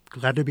us.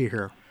 Glad to be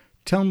here.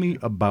 Tell me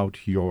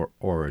about your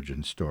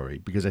origin story,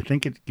 because I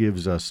think it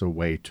gives us a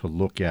way to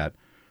look at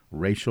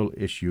racial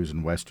issues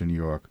in Western New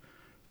York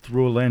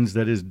through a lens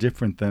that is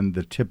different than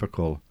the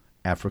typical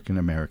African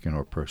American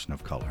or person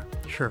of color.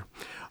 Sure.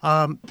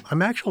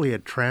 I'm actually a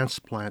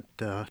transplant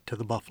to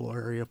the Buffalo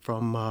area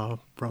from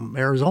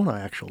Arizona,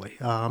 actually.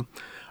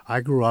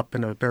 I grew up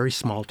in a very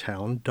small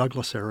town,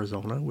 Douglas,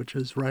 Arizona, which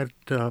is right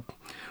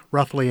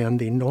roughly in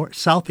the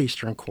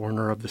southeastern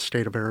corner of the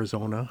state of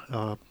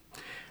Arizona.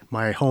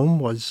 My home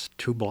was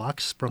 2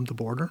 blocks from the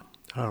border,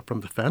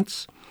 from the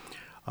fence.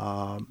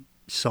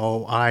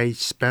 So I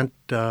spent,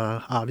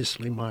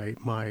 obviously, my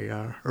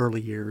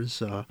early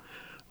years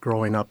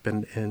growing up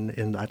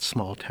in that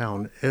small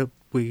town.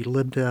 We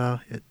lived in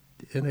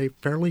a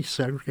fairly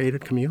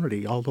segregated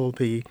community, although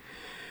the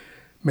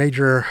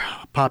major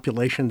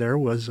population there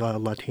was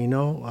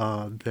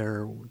Latino.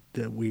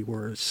 We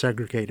were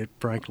segregated,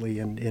 frankly,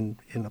 in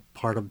a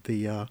part of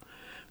the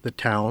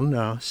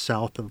town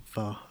south of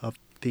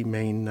the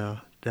main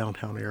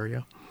downtown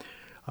area.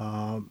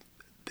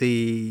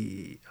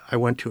 I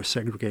went to a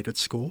segregated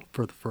school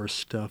for the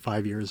first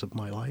 5 years of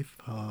my life,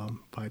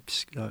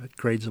 5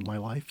 grades of my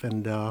life,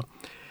 and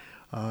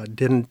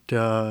didn't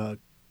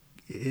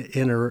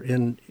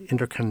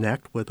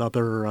interconnect with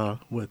other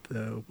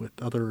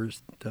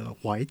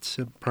whites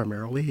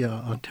primarily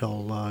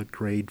until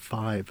grade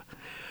 5.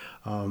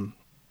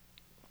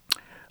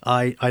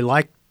 I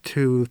liked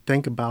to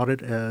think about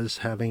it as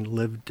having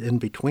lived in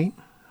between,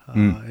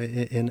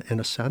 in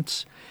a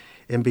sense,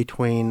 in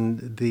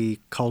between the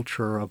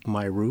culture of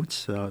my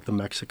roots, the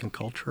Mexican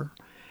culture,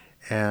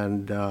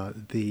 and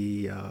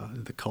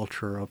the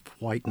culture of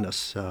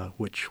whiteness,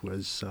 which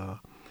was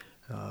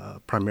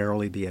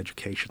primarily the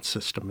education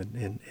system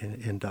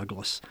in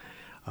Douglas.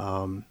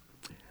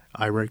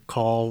 I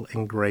recall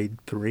in grade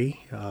 3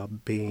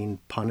 being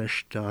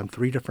punished on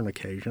 3 different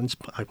occasions.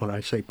 When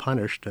I say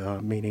punished,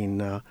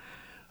 meaning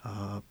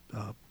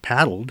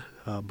paddled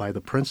by the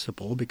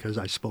principal because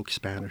I spoke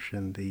Spanish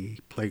in the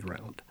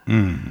playground.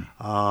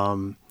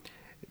 I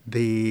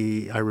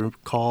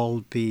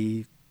recall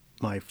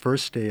my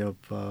first day of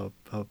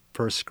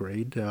first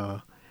grade.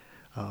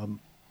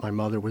 My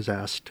mother was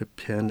asked to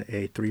pin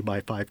a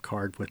 3x5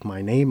 card with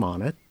my name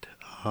on it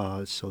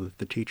so that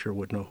the teacher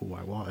would know who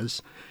I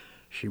was.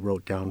 She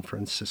wrote down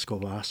Francisco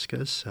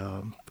Vasquez.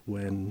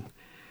 When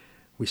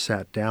we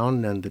sat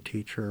down and the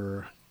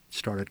teacher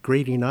started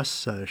greeting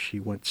us, she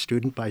went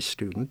student by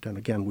student, and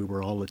again, we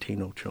were all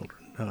Latino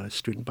children,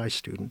 student by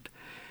student,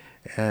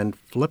 and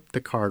flipped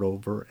the card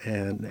over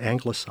and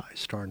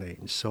anglicized our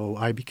names. So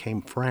I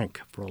became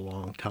Frank for a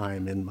long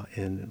time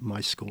in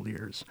my school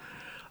years.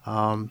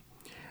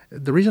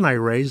 The reason I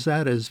raise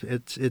that is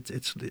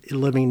it's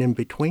living in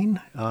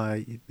between,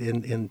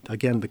 in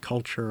again the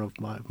culture of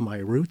my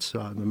roots,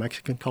 the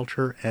Mexican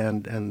culture,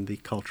 and the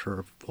culture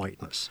of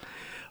whiteness,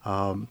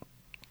 and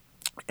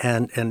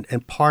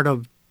part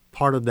of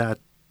that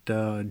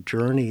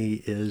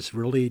journey is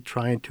really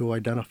trying to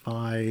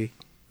identify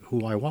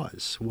who I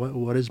was.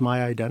 What is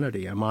my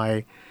identity? Am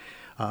I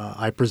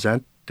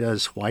present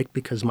as white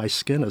because my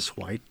skin is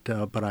white,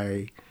 but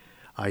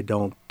I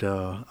don't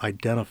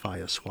identify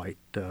as white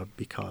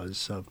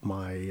because of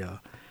my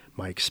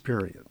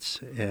experience,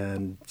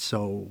 and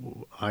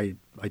so I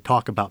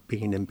talk about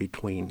being in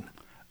between.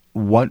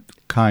 What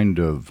kind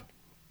of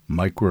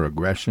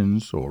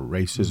microaggressions or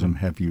racism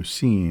have you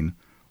seen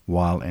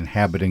while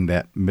inhabiting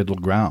that middle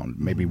ground?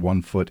 Maybe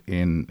 1 foot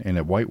in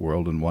a white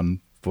world and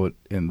 1 foot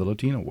in the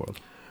Latino world.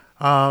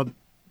 I'll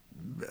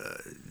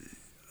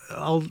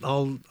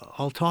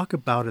talk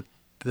about it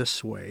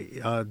this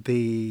way.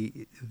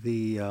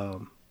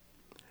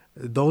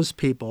 Those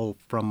people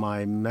from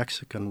my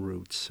Mexican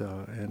roots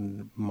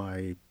and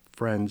my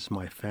friends,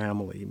 my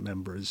family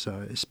members,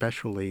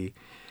 especially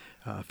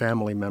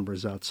family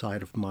members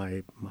outside of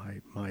my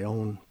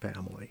own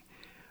family,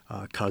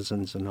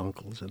 cousins and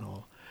uncles and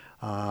all,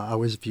 I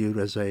was viewed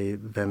as a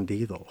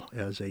vendido,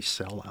 as a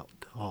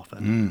sellout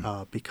often,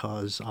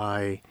 because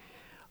I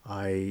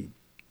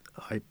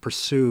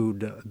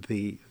pursued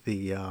the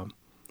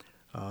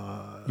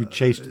you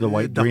chased the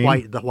white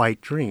dream. The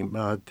white dream.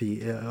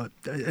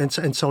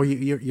 And so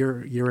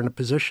you're in a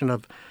position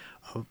of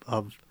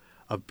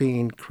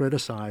being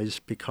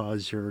criticized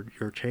because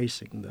you're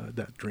chasing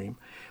that dream.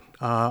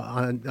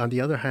 On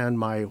the other hand,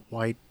 my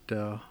white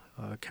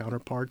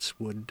counterparts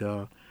would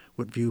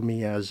view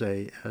me as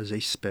a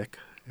spick,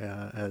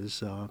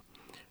 as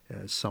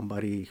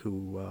somebody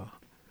who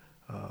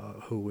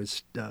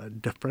was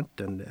different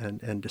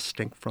and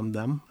distinct from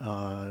them,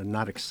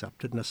 not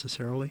accepted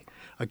necessarily.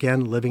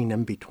 Again, living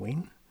in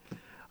between.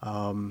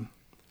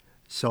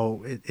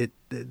 So it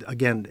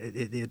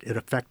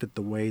affected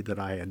the way that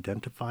I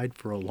identified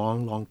for a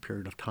long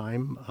period of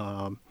time.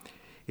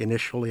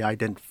 Initially, I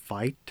didn't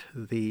fight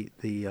the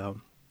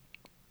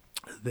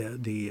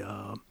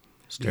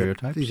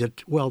stereotypes.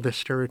 The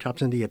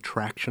stereotypes and the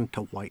attraction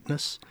to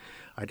whiteness.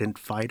 I didn't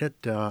fight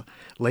it.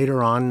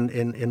 Later on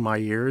in my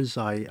years,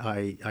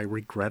 I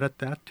regretted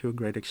that to a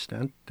great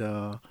extent.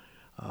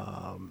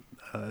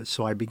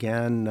 So I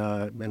began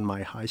in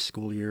my high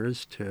school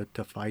years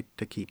to fight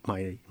to keep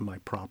my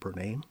proper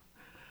name.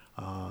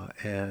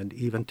 And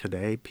even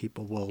today,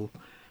 people will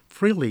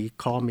freely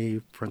call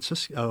me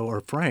Francisco or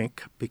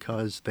Frank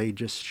because they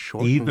just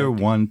shorten it. Either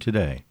one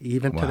today.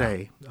 Even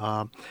today.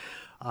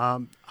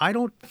 I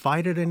don't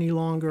fight it any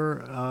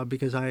longer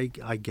because I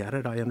get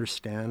it. I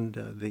understand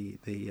the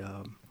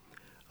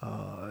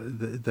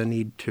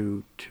need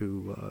to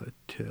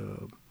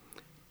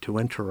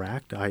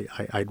interact.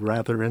 I'd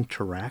rather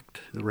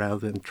interact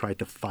rather than try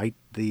to fight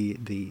the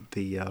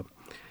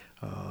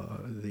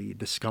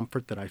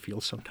discomfort that I feel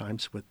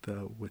sometimes with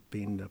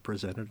being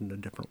presented in a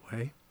different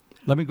way.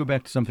 Let me go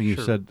back to something you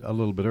said a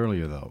little bit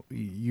earlier, though.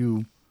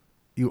 You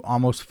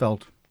almost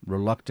felt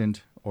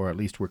reluctant, or at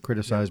least were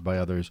criticized by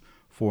others,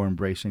 for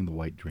embracing the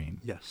white dream.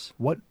 Yes.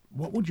 What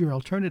would your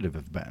alternative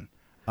have been?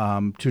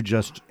 To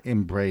just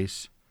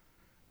embrace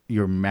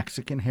your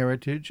Mexican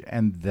heritage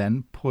and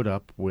then put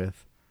up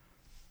with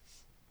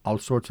all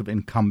sorts of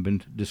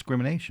incumbent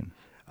discrimination?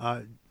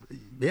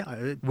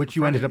 Which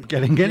you ended up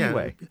getting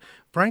anyway. Yeah.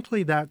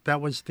 Frankly,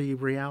 that was the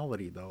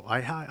reality, though.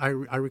 I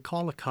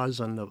recall a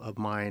cousin of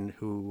mine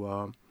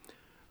who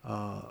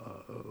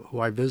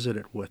I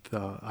visited with.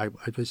 I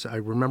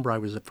remember I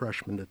was a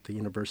freshman at the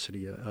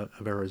University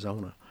of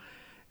Arizona,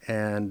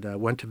 and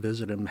went to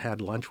visit him, had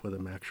lunch with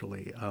him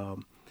actually,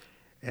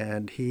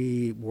 and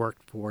he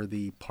worked for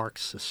the park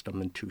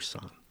system in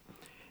Tucson.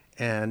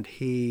 And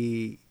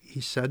he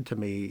said to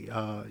me,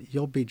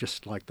 "You'll be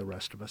just like the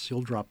rest of us.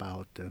 You'll drop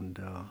out, and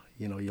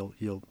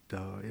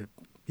if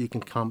you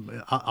can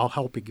come. I'll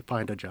help you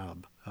find a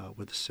job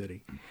with the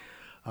city."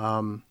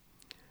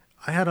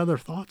 I had other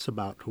thoughts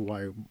about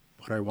what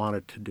I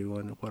wanted to do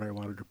and what I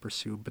wanted to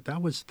pursue, but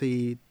that was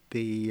the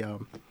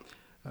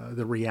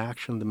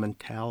reaction, the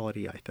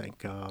mentality. I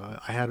think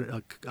I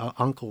had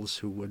uncles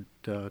who would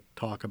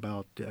talk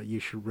about you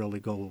should really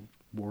go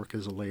work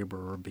as a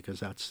laborer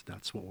because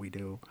that's what we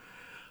do.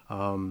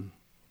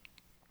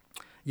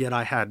 Yet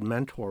I had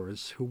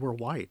mentors who were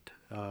white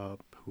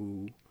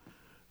who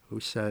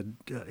said,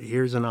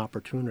 "Here's an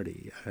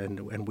opportunity,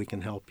 and we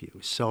can help you."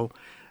 So,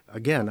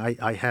 again,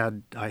 I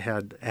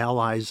had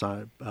allies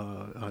on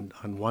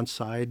one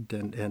side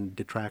and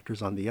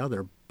detractors on the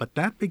other, but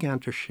that began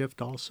to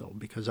shift also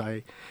because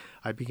I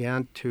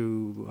began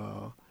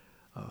to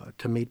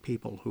meet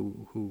people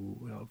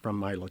who from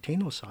my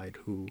Latino side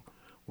who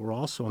were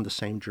also on the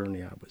same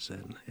journey I was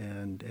in,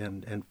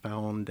 and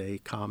found a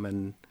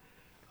common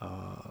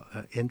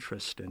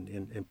interest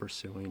in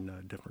pursuing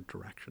different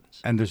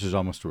directions. And this is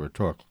almost a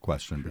rhetorical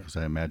question because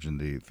I imagine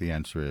the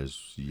answer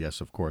is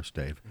yes, of course,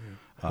 Dave.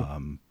 Yeah.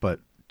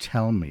 But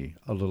tell me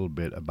a little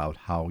bit about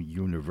how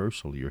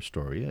universal your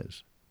story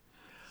is.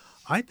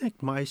 I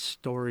think my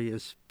story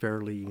is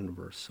fairly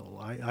universal.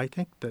 I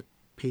think that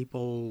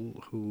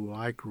people who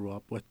I grew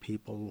up with,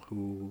 people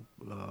who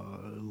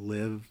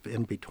live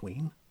in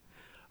between,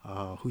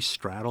 who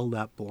straddle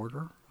that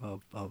border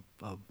of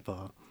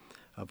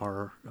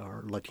our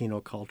Latino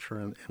culture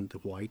and the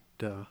white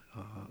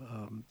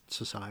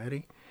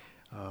society.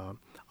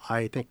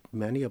 I think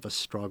many of us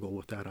struggle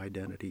with that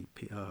identity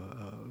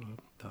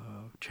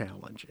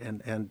challenge,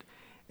 and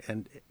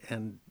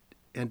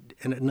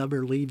it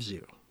never leaves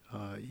you.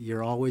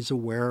 You're always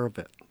aware of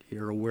it.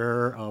 You're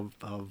aware of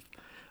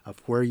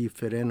where you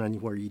fit in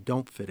and where you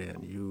don't fit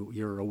in.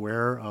 You're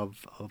aware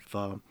of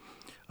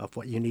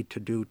what you need to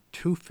do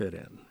to fit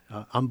in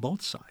on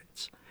both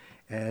sides.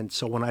 And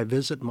so when I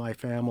visit my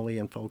family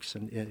and folks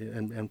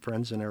and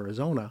friends in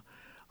Arizona,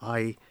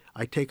 I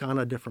take on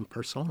a different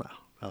persona,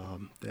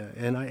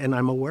 and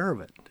I'm aware of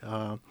it.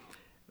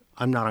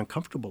 I'm not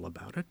uncomfortable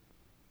about it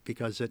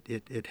because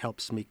it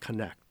helps me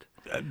connect.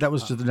 That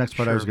was the next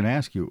part I was going to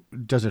ask you.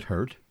 Does it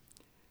hurt?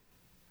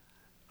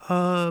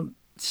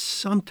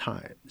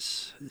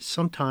 Sometimes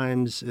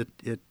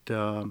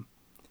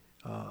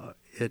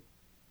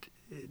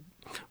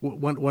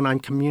when I'm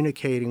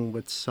communicating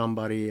with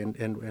somebody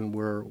and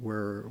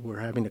we're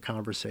having a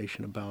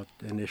conversation about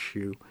an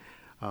issue,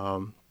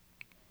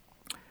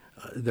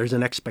 there's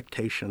an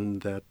expectation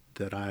that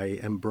I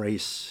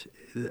embrace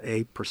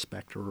a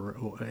perspective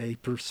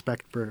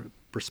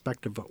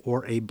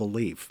or a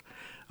belief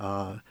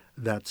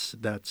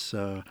that's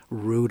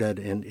rooted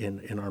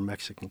in our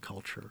Mexican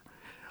culture.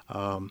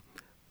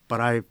 But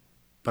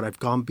I've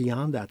gone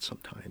beyond that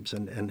sometimes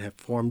and have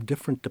formed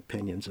different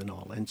opinions and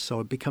all. And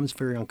so it becomes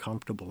very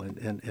uncomfortable.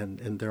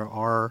 And there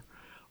are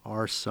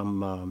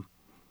some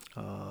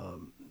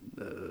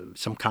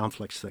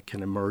conflicts that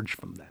can emerge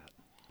from that.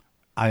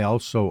 I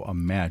also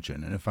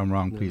imagine, and if I'm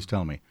wrong, please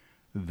tell me,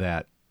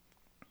 that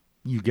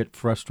you get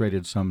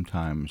frustrated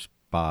sometimes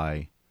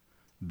by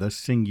the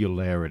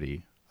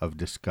singularity of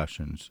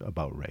discussions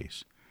about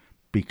race,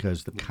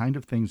 because the kind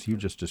of things you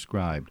just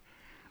described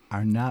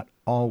are not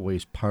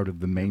always part of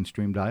the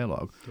mainstream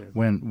dialogue. Yeah.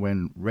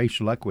 When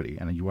racial equity,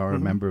 and you are a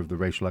member of the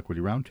Racial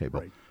Equity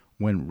Roundtable, right.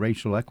 When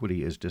racial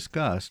equity is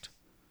discussed,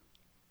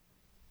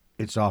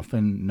 it's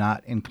often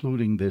not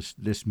including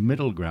this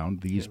middle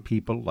ground, these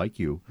people like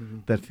you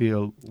that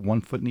feel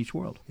 1 foot in each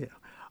world. Yeah,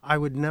 I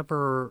would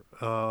never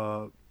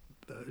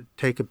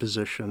take a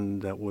position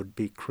that would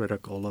be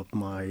critical of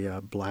my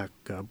black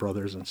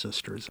brothers and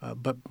sisters.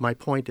 But my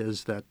point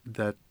is that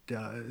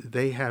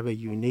they have a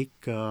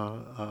unique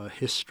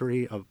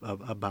history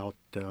about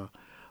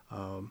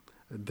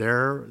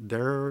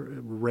their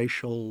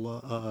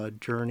racial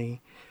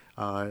journey,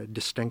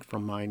 distinct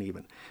from mine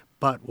even.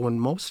 But when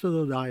most of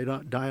the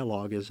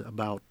dialogue is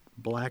about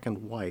black and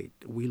white,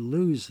 we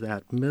lose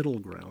that middle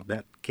ground,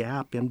 that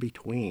gap in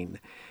between.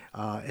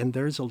 And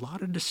there's a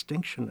lot of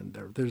distinction in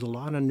there. There's a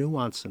lot of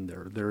nuance in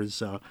there.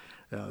 There's a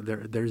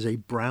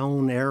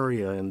brown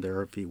area in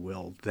there, if you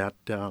will, that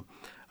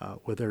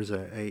where there's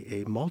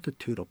a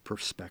multitude of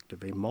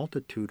perspective, a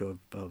multitude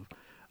of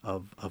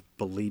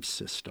belief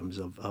systems,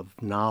 of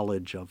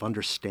knowledge, of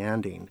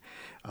understanding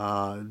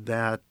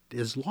that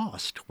is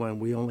lost when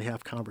we only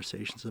have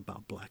conversations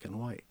about black and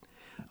white.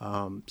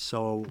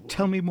 So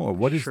tell me more.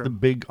 What is the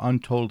big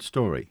untold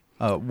story?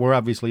 We're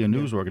obviously a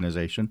news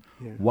organization.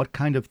 Yeah. What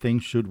kind of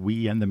things should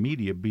we and the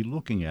media be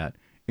looking at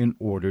in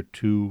order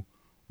to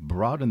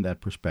broaden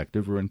that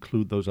perspective or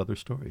include those other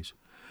stories?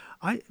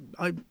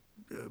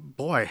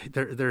 Boy,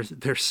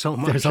 there's so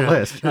much. There's a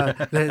list.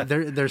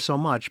 There's so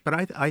much,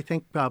 but I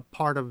think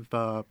part of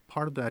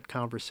that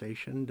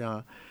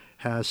conversation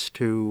has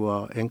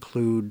to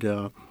include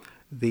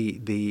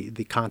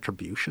the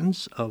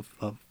contributions of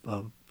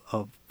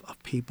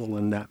people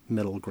in that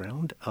middle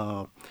ground,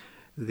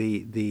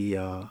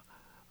 the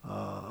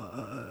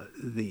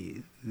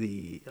the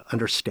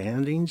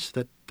understandings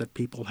that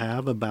people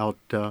have about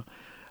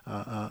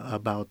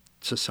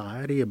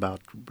society,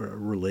 about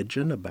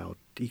religion, about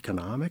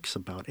economics,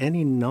 about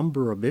any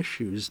number of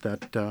issues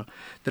that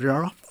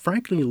are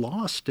frankly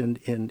lost in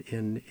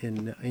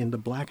the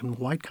black and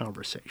white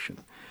conversation.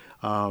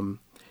 But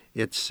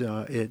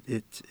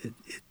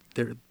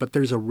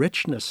there's a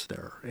richness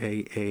there,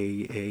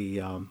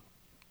 a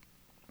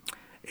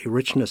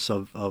richness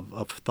of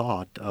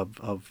thought,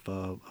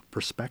 of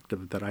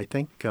perspective that I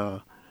think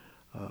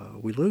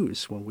we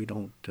lose when we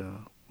don't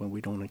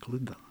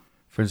include them.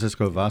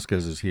 Francisco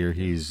Vasquez is here.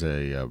 He's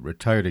a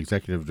retired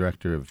executive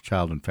director of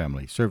Child and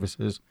Family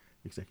Services.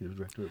 Executive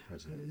director or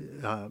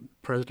president?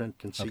 President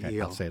and CEO.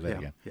 Okay, I'll say that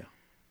again. Yeah.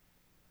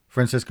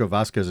 Francisco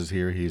Vasquez is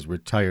here. He's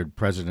retired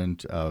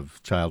president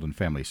of Child and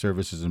Family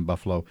Services in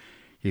Buffalo.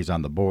 He's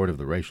on the board of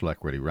the Racial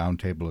Equity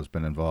Roundtable, has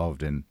been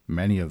involved in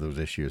many of those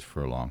issues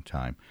for a long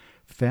time.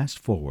 Fast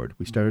forward,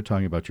 we started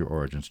talking about your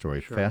origin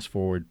story. Sure. Fast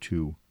forward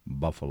to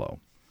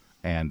Buffalo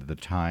and the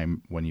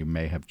time when you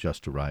may have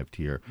just arrived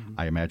here,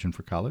 I imagine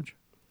for college?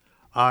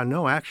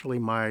 No, actually,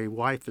 my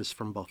wife is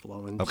from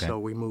Buffalo, and Okay. so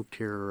we moved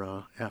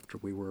here after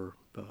we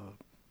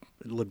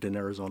lived in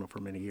Arizona for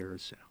many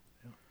years.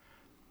 Yeah.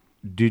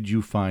 Did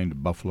you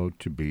find Buffalo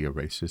to be a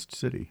racist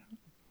city?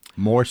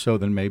 More so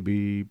than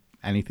maybe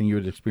anything you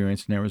had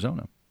experienced in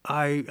Arizona?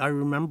 I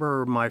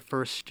remember my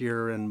first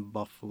year in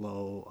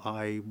Buffalo,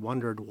 I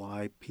wondered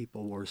why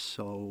people were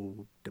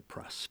so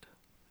depressed.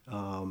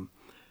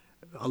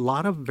 A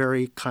lot of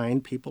very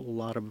kind people, a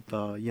lot of,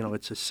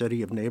 it's a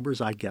city of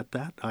neighbors. I get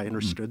that. I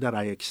understood that.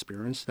 I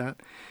experienced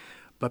that.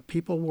 But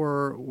people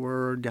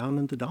were down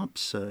in the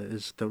dumps,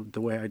 is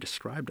the way I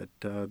described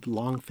it,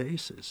 long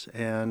faces.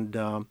 And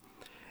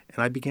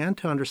I began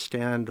to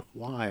understand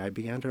why. I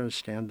began to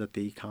understand that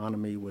the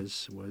economy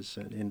was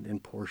in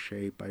poor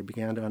shape. I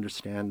began to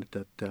understand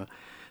that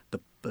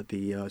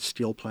the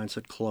steel plants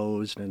had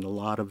closed and a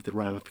lot of the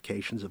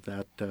ramifications of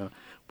that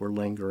were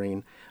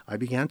lingering. I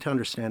began to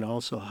understand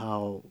also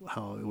how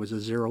it was a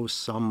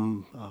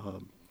zero-sum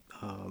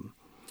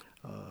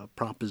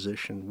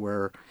proposition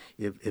where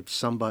if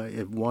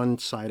one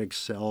side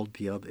excelled,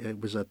 the other, it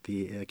was at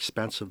the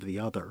expense of the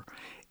other.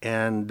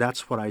 And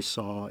that's what I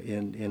saw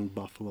in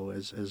Buffalo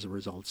as a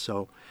result.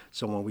 So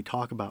when we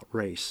talk about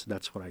race,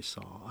 that's what I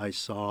saw. I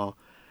saw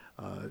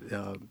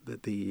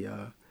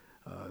the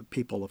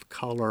people of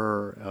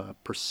color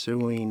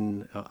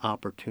pursuing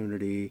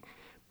opportunity,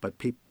 but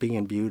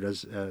being viewed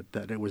as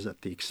that it was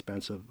at the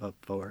expense of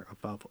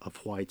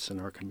whites in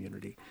our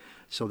community.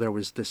 So there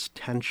was this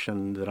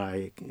tension that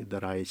I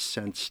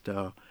sensed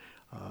at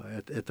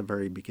the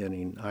very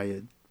beginning.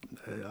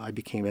 I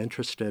became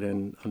interested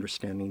in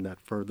understanding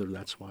that further.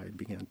 That's why I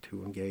began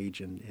to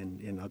engage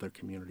in other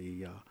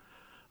community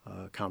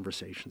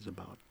conversations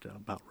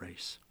about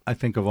race. I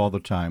think of all the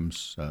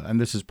times,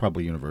 and this is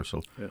probably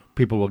universal,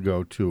 people will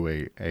go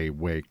to a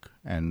wake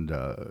and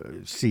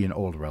see an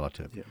old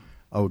relative. Yeah.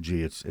 Oh,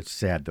 gee, it's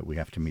sad that we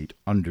have to meet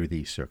under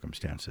these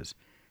circumstances.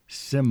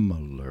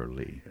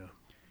 Similarly,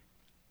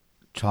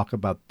 talk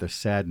about the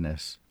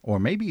sadness, or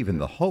maybe even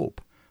the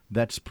hope,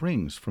 that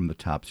springs from the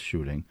Tops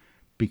shooting,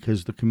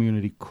 because the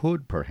community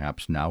could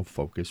perhaps now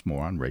focus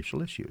more on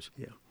racial issues.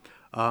 Yeah.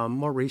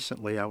 More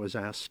recently, I was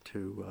asked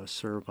to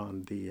serve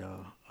on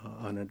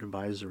an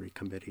advisory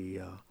committee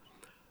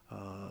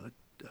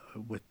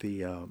with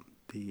a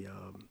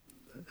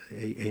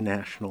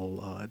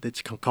national.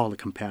 It's called a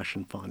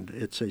Compassion Fund.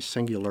 It's a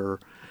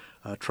singular,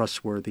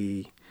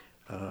 trustworthy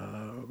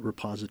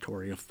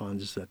repository of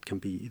funds that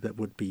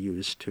would be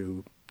used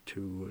to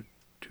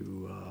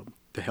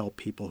help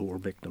people who were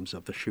victims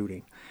of the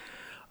shooting.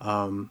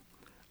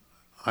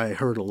 I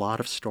heard a lot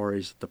of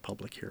stories at the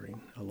public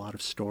hearing, a lot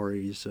of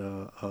stories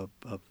of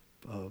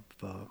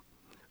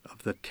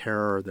the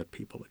terror that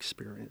people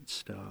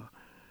experienced.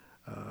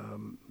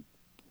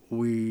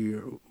 We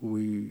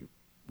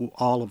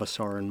all of us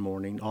are in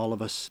mourning. All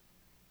of us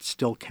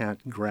still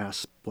can't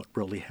grasp what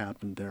really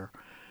happened there.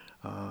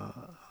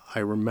 I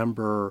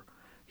remember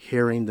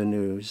hearing the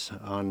news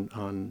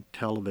on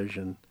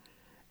television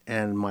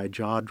and my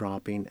jaw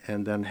dropping,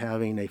 and then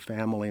having a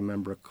family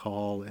member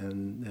call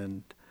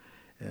and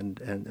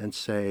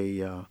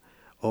say,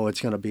 "Oh,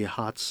 it's going to be a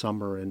hot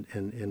summer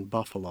in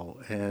Buffalo,"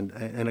 and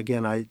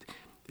again,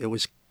 it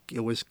was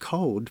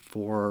code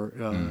for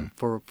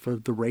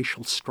the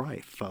racial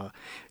strife,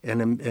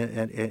 and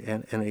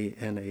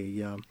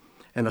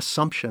an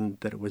assumption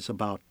that it was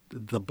about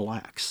the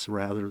blacks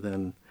rather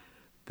than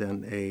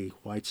a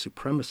white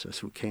supremacist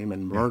who came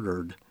and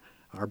murdered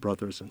our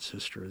brothers and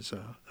sisters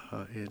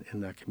in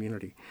that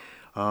community.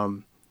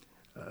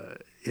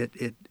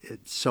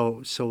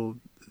 So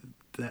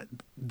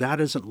that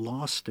isn't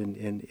lost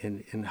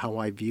in how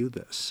I view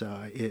this.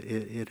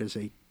 It is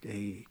a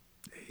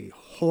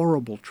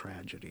horrible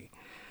tragedy.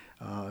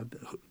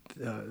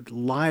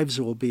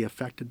 Lives will be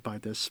affected by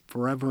this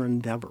forever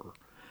and ever,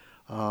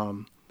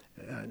 and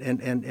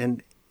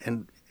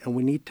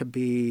we need to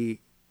be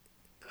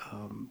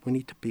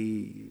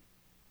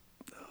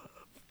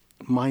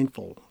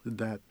mindful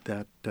that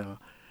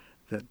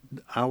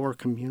our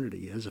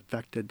community is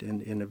affected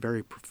in a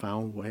very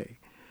profound way.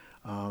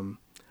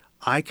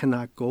 I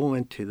cannot go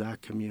into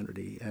that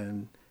community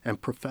and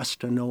profess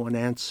to know an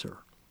answer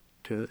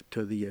to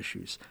the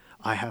issues.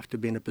 I have to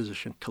be in a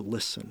position to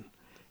listen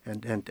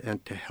and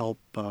to help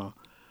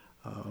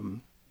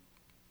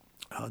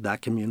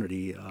that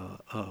community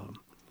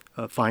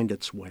find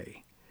its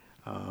way.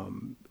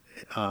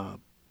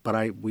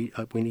 But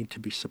we need to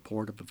be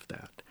supportive of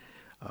that.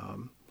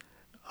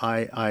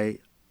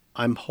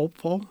 I'm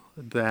hopeful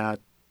that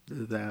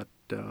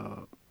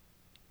the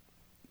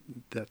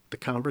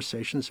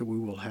conversations that we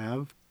will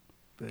have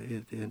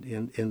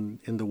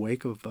in the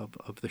wake of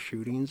the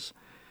shootings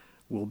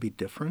will be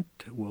different,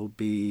 will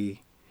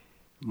be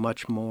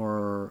much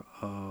more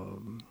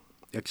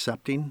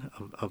accepting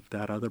of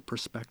that other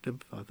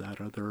perspective, of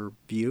that other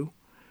view.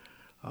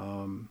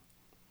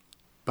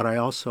 But I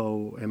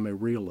also am a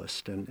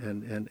realist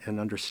and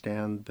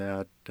understand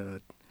that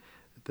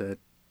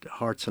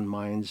hearts and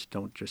minds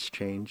don't just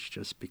change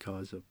just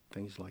because of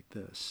things like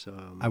this.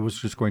 I was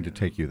just going to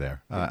take you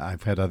there.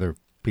 I've had other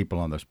people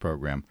on this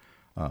program,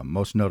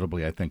 most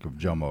notably I think of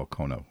Jomo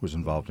Okono, who's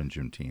involved in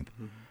Juneteenth.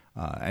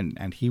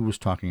 And he was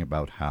talking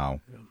about how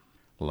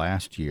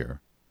last year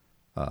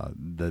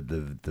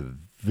the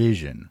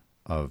vision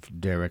of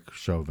Derek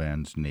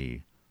Chauvin's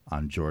knee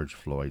on George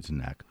Floyd's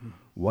neck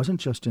wasn't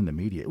just in the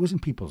media. It was in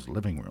people's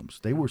living rooms.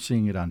 They were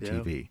seeing it on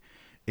TV.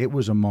 It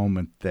was a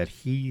moment that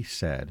he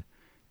said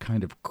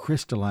kind of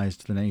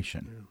crystallized the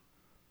nation.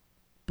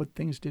 But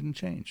things didn't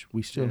change.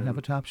 We still have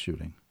a top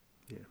shooting.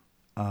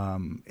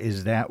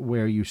 Is that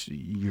where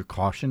your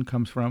caution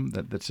comes from,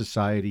 that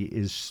society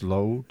is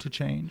slow to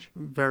change?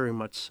 Very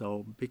much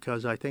so,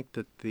 because I think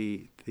that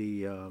the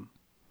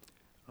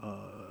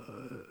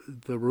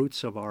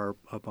roots of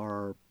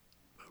our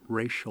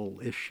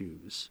racial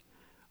issues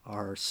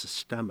are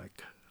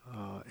systemic,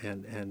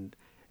 and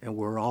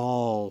we're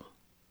all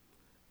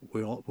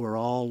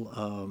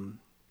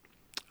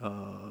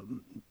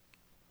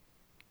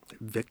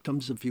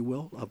victims, if you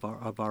will,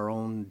 of our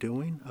own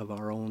doing, of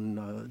our own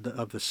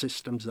of the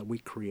systems that we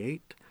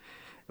create.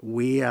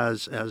 We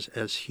as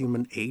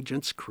human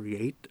agents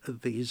create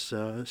these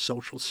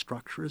social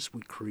structures.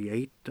 We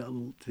create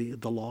the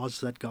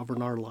laws that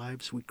govern our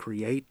lives. We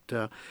create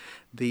the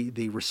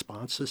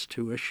responses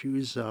to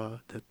issues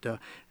that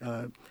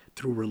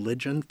through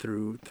religion,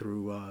 through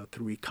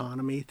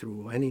economy,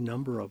 through any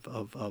number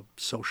of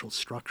social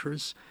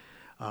structures.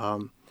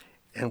 And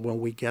when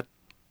we get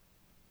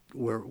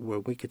where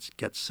we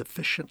get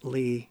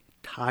sufficiently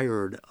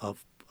tired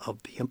of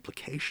the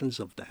implications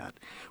of that,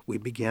 we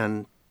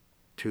begin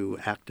to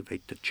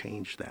activate to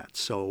change that.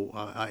 So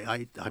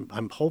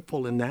I'm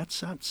hopeful in that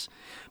sense,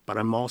 but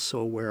I'm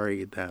also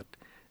wary that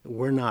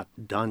we're not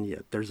done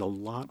yet. There's a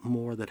lot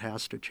more that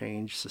has to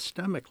change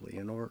systemically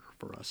in order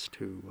for us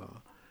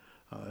to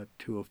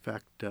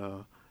affect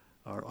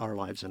our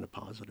lives in a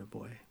positive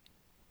way.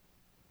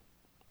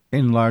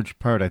 In large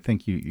part, I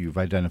think you've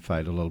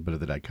identified a little bit of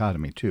the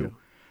dichotomy, too.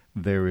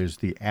 There is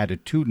the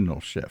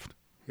attitudinal shift.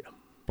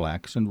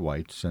 Blacks and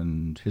whites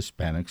and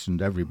Hispanics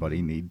and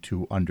everybody need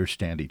to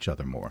understand each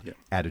other more,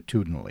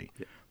 attitudinally.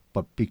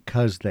 But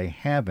because they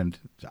haven't,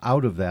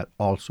 out of that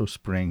also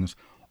springs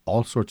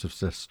all sorts of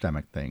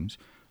systemic things.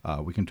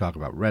 We can talk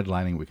about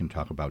redlining, we can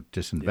talk about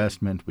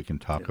disinvestment, we can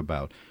talk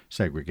about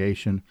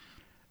segregation.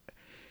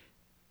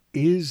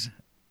 Is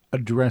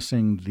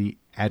addressing the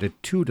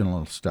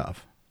attitudinal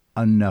stuff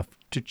enough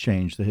to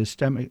change the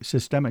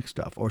systemic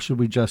stuff? Or should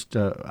we just,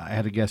 I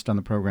had a guest on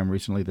the program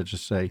recently that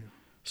just say,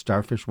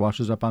 starfish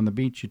washes up on the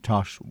beach, you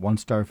toss one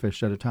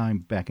starfish at a time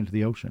back into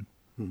the ocean,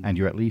 and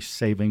you're at least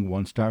saving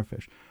one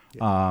starfish.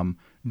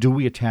 Do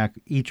we attack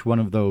each one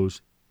of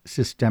those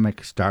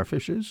systemic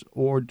starfishes,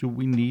 or do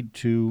we need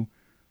to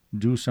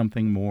do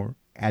something more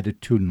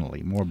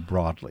attitudinally, more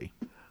broadly?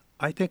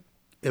 I think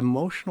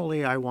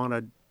emotionally I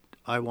want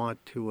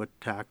to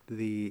attack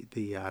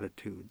the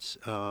attitudes.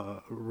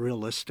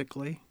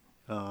 Realistically,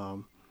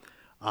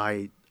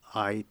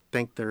 I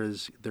think there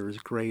is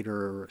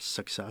greater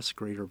success,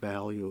 greater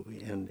value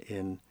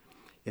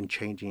in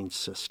changing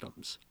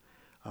systems,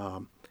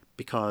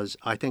 because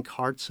I think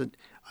hearts and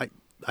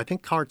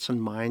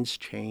minds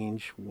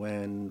change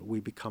when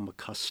we become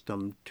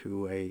accustomed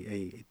to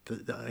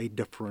a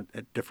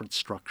different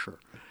structure.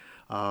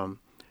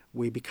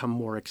 We become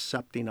more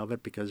accepting of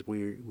it because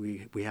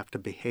we have to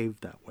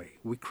behave that way.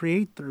 We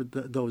create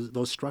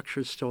those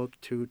structures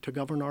to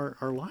govern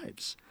our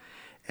lives.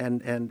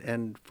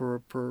 And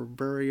for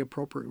very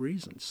appropriate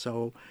reasons.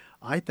 So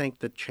I think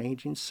that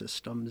changing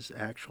systems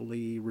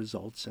actually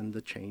results in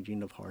the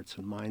changing of hearts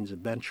and minds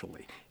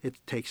eventually. It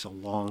takes a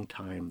long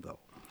time, though.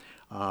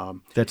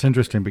 That's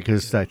interesting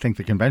because I think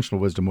the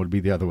conventional wisdom would be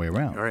the other way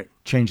around. Right.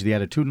 Change the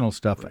attitudinal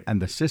stuff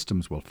and the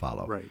systems will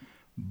follow. Right.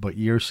 But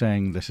you're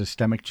saying the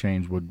systemic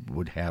change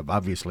would have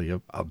obviously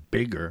a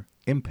bigger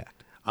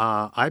impact.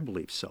 I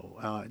believe so.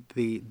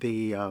 The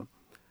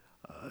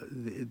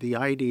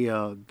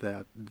idea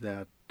that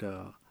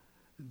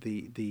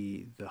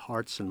the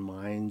hearts and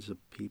minds of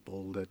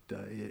people. That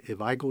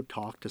if I go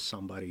talk to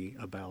somebody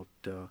about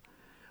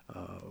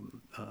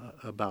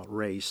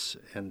race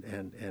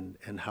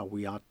and how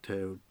we ought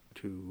to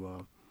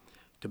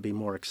be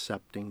more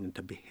accepting and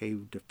to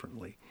behave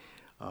differently,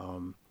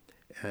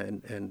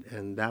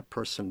 and that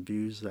person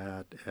views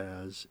that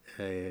as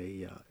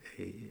a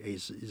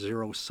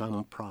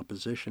zero-sum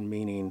proposition,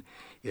 meaning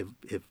if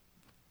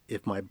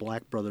my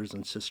black brothers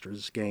and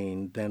sisters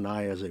gain, then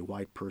I, as a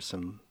white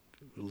person,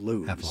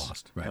 lose. Have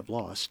lost. Right. Have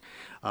lost.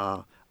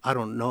 I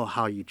don't know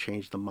how you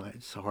change the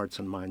hearts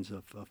and minds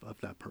of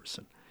that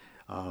person.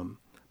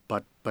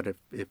 But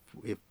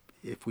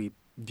if we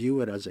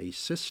view it as a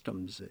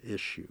systems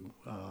issue,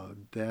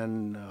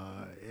 then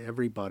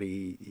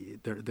everybody,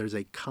 there's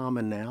a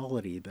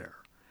commonality there.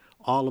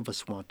 All of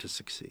us want to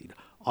succeed.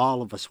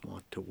 All of us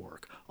want to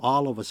work.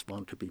 All of us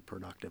want to be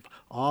productive.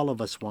 All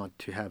of us want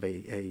to have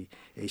a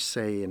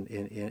say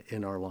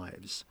in our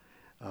lives.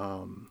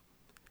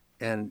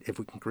 And if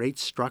we can create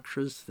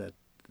structures that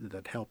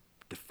help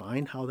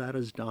define how that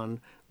is done,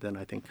 then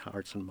I think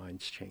hearts and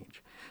minds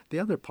change. The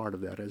other part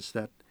of that is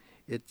that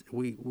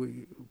we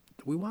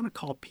want to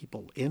call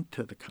people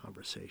into the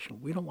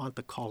conversation. We don't want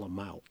to call them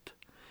out.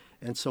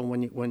 And so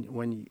when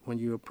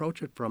you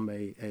approach it from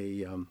a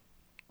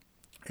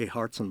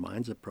hearts and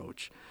minds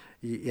approach,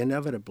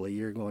 inevitably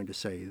you're going to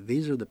say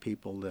these are the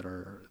people that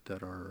are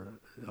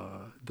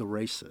the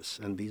racists,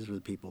 and these are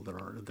the people that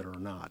are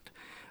not.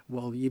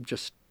 Well, you've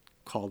just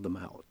called them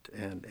out,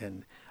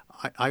 and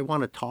I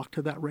want to talk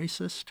to that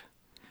racist.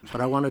 But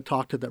I want to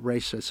talk to that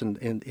racist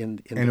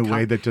in a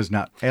way that does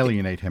not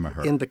alienate him or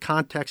her. In the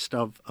context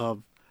of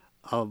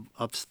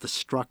the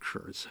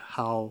structures,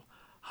 how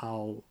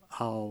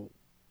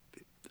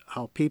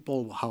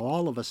people, how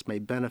all of us may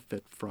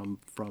benefit from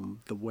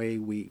the way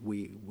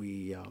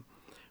we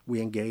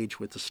engage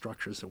with the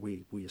structures that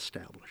we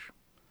establish.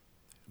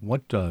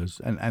 What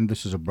does, and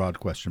this is a broad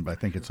question, but I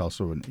think it's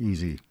also an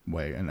easy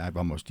way, and I've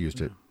almost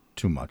used it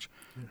too much,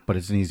 but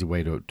it's an easy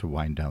way to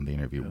wind down the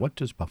interview. What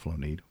does Buffalo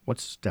need?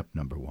 What's step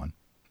number one?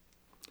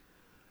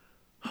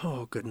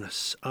 Oh,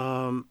 goodness.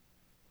 I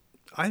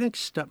think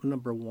step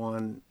number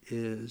one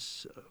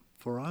is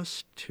for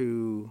us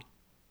to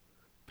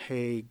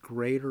pay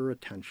greater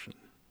attention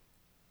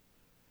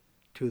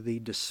to the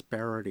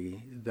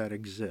disparity that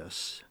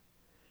exists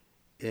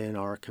in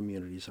our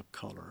communities of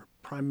color.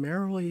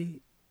 Primarily,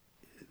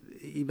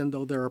 even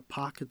though there are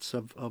pockets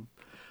of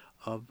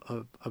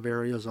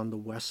areas on the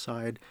west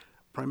side,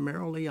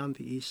 primarily on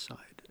the east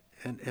side.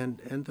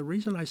 And the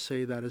reason I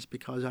say that is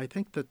because I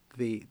think that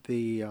the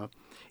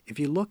if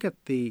you look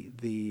at the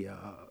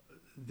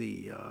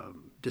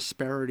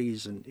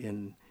disparities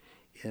in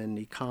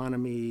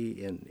economy,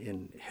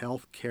 in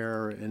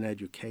healthcare, in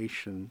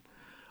education,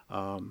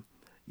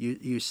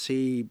 you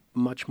see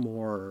much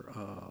more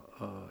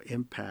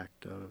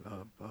impact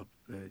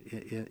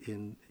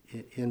in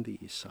the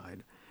east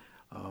side.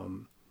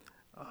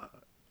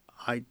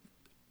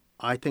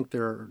 I think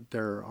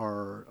there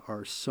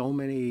are so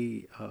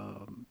many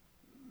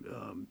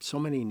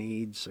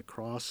needs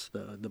across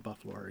the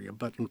Buffalo area,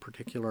 but in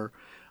particular,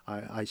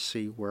 I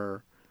see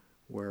where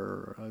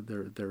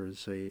there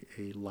is a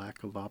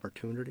lack of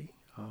opportunity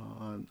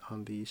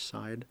on the east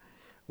side.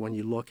 When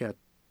you look at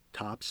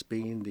Tops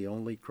being the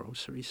only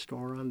grocery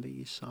store on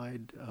the east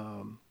side,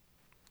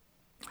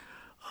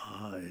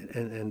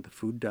 and the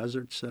food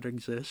deserts that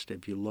exist,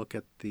 if you look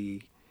at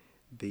the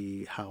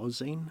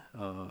housing,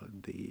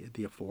 the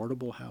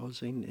affordable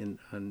housing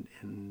on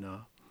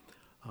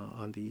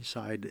the east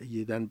side,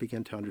 you then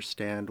begin to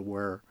understand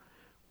where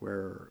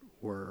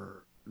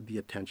the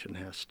attention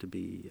has to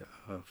be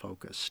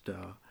focused.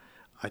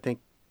 I think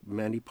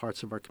many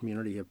parts of our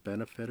community have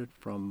benefited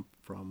from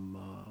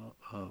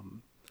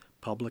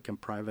public and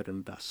private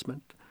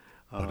investment.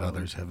 But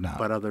others have not.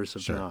 But others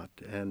have not.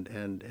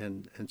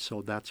 And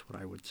so that's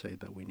what I would say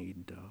that we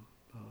need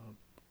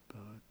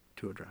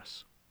to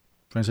address.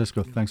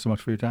 Francisco, thanks so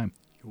much for your time.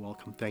 You're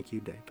welcome. Thank you,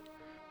 Dave.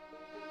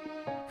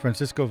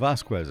 Francisco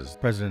Vasquez is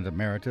President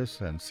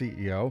Emeritus and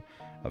CEO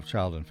of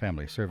Child and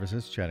Family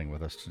Services, chatting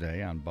with us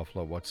today on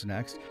Buffalo What's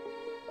Next.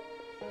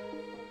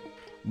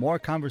 More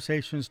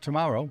conversations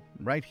tomorrow,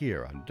 right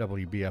here on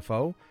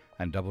WBFO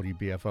and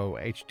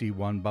WBFO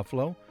HD1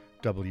 Buffalo,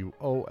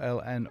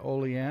 WOLN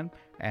Olean,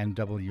 and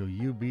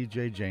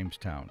WUBJ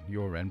Jamestown,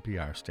 your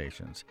NPR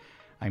stations.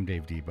 I'm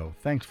Dave Debo.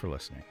 Thanks for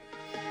listening.